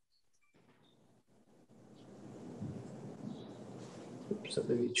 Oops, that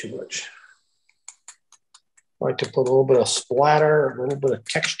may be too much. I like to put a little bit of splatter, a little bit of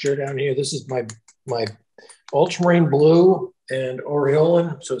texture down here. This is my ultramarine blue and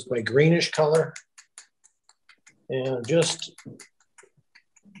aureolin, so it's my greenish color. And just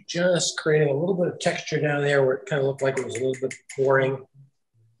creating a little bit of texture down there where it kind of looked like it was a little bit pouring.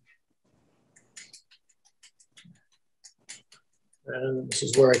 And this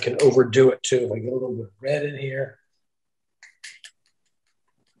is where I can overdo it too. If I get a little bit of red in here.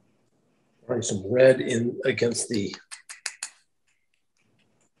 Bring some red in against the,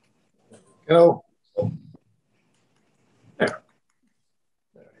 go.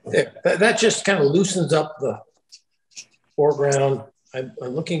 There. That just kind of loosens up the foreground. I'm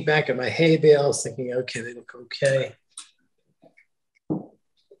looking back at my hay bales thinking, okay, they look okay.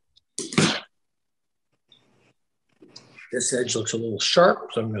 This edge looks a little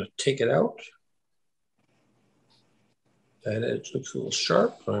sharp, so I'm going to take it out. That edge looks a little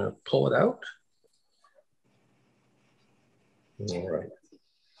sharp. I'm going to pull it out. All right.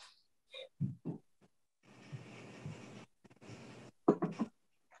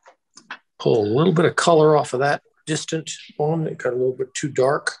 Pull a little bit of color off of that distant one. It got a little bit too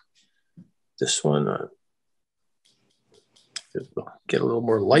dark. This one, get a little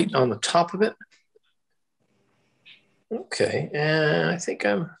more light on the top of it. Okay, and I think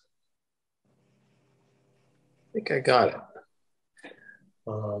I got it.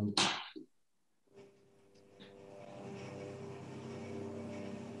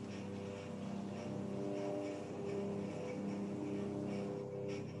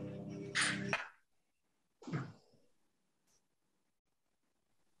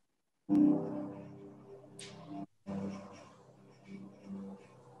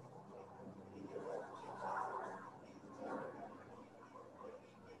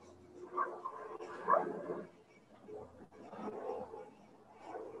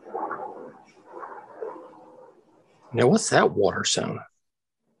 Now, what's that water sound?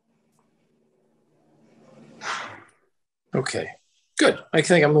 Okay, good. I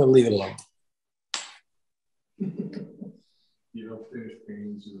think I'm going to leave it alone. You don't finish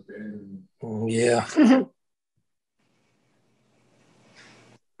paintings, you abandon. Yeah.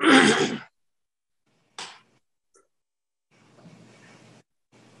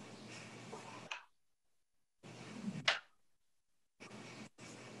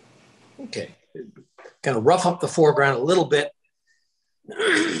 Okay, kind of rough up the foreground a little bit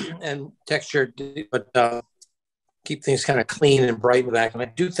and texture, but keep things kind of clean and bright in the back. And I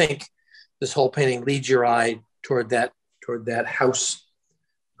do think this whole painting leads your eye toward that house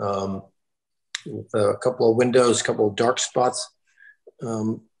with a couple of windows, a couple of dark spots.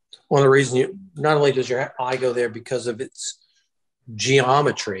 One of the reasons not only does your eye go there because of its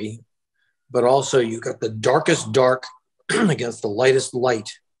geometry, but also you got the darkest dark against the lightest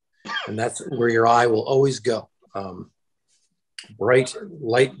light. And that's where your eye will always go. Bright,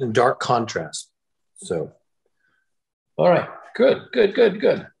 light, and dark contrast. So, all right, good.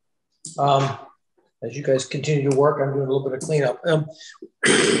 As you guys continue to work, I'm doing a little bit of cleanup.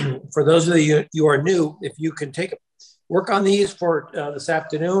 For those of you who are new, if you can work on these for this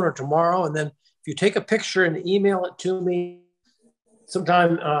afternoon or tomorrow, and then if you take a picture and email it to me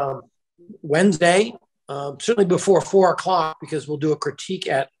sometime Wednesday, certainly before 4 o'clock, because we'll do a critique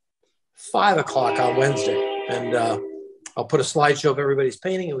at 5 o'clock on Wednesday, and I'll put a slideshow of everybody's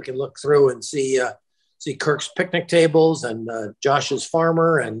painting, and we can look through and see Kirk's picnic tables and Josh's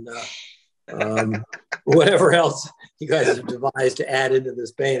farmer and whatever else you guys have devised to add into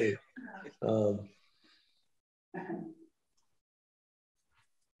this painting. Well,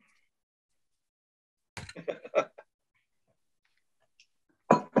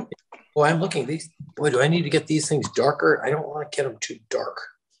 I'm looking these. Boy, do I need to get these things darker? I don't want to get them too dark.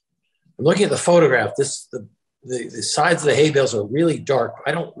 I'm looking at the photograph. The sides of the hay bales are really dark.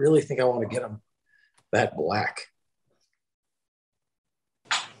 I don't really think I want to get them that black.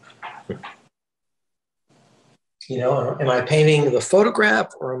 You know, am I painting the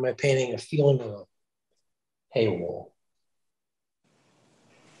photograph or am I painting a feeling of a hay wall?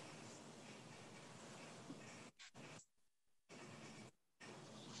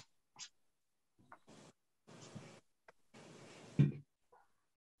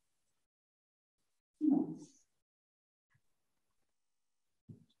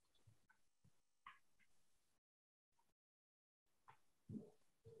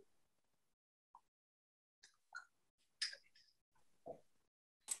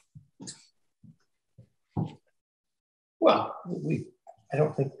 I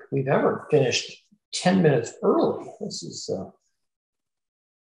don't think we've ever finished 10 minutes early. This is,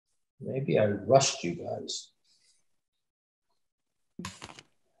 maybe I rushed you guys.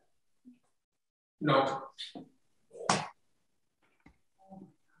 No.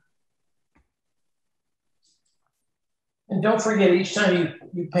 And don't forget, each time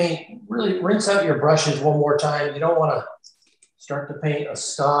you paint, really rinse out your brushes one more time. You don't want to start to paint a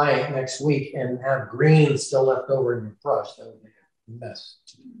sky next week and have green still left over in your brush. That would make a mess.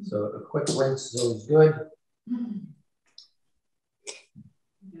 So a quick rinse is always good.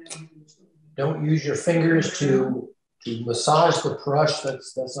 Don't use your fingers to massage the brush.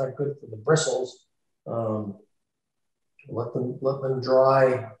 That's not good for the bristles. Let them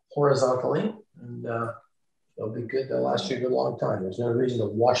dry horizontally, and they'll be good. They'll last you a good long time. There's no reason to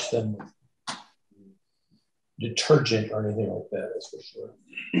wash them with detergent or anything like that. That's for sure.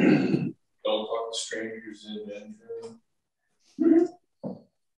 Don't talk to strangers in the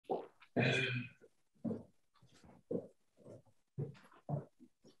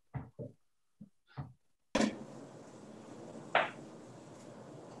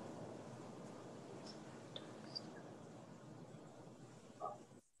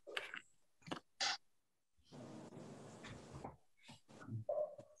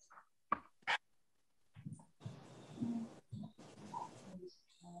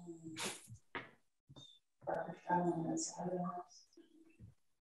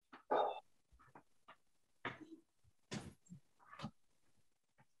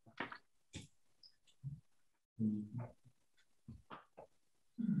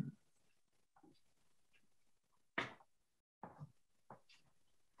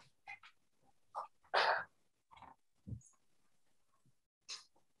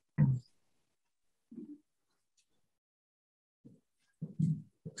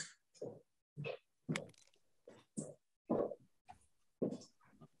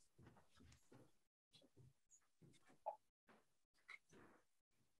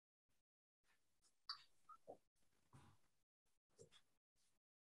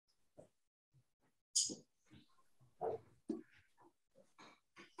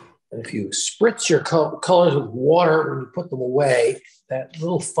And if you spritz your colors with water when you put them away, that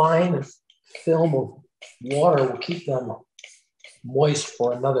little fine film of water will keep them moist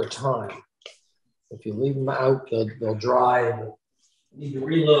for another time. If you leave them out, they'll dry and you need to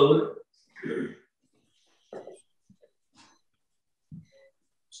reload.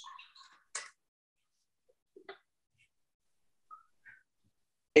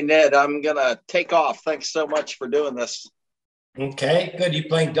 Hey, Ned, I'm going to take off. Thanks so much for doing this. Okay, good. You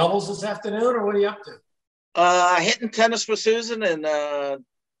playing doubles this afternoon, or what are you up to? Hitting tennis with Susan, and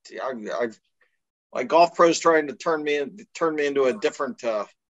my golf pro's trying to turn me into a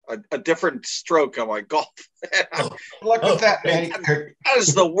different stroke on my golf. Look at that, man. That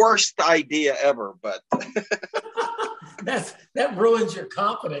is the worst idea ever, but that ruins your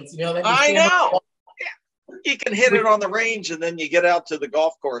confidence. You know. I know. Yeah. You can hit it on the range, and then you get out to the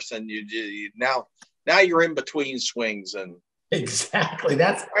golf course, and you now you're in between swings and. Exactly.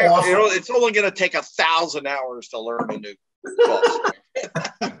 That's awesome. You know, it's only going to take 1,000 hours to learn a new golf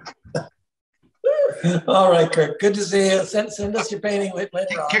swing. All right, Kirk. Good to see you. Send us your painting later on.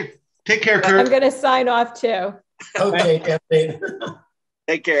 Take care, Kirk. I'm going to sign off too. Okay, Kathleen.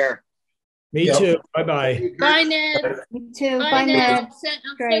 Take care. Me too. Bye-bye. Bye, Ned. Me too. Bye, Ned. I'll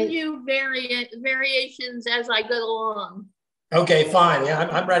send you variations as I go along. Okay, fine. Yeah,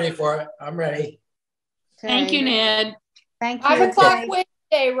 I'm ready for it. I'm ready. Thank you, Ned. Thank you. 5 o'clock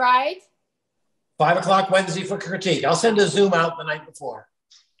Wednesday, right? 5 o'clock Wednesday for critique. I'll send a Zoom out the night before.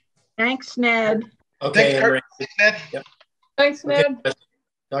 Thanks, Ned. Okay. Thanks, Ned. Yep. Thanks, Ned. Okay.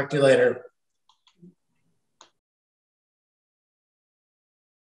 Talk to you later.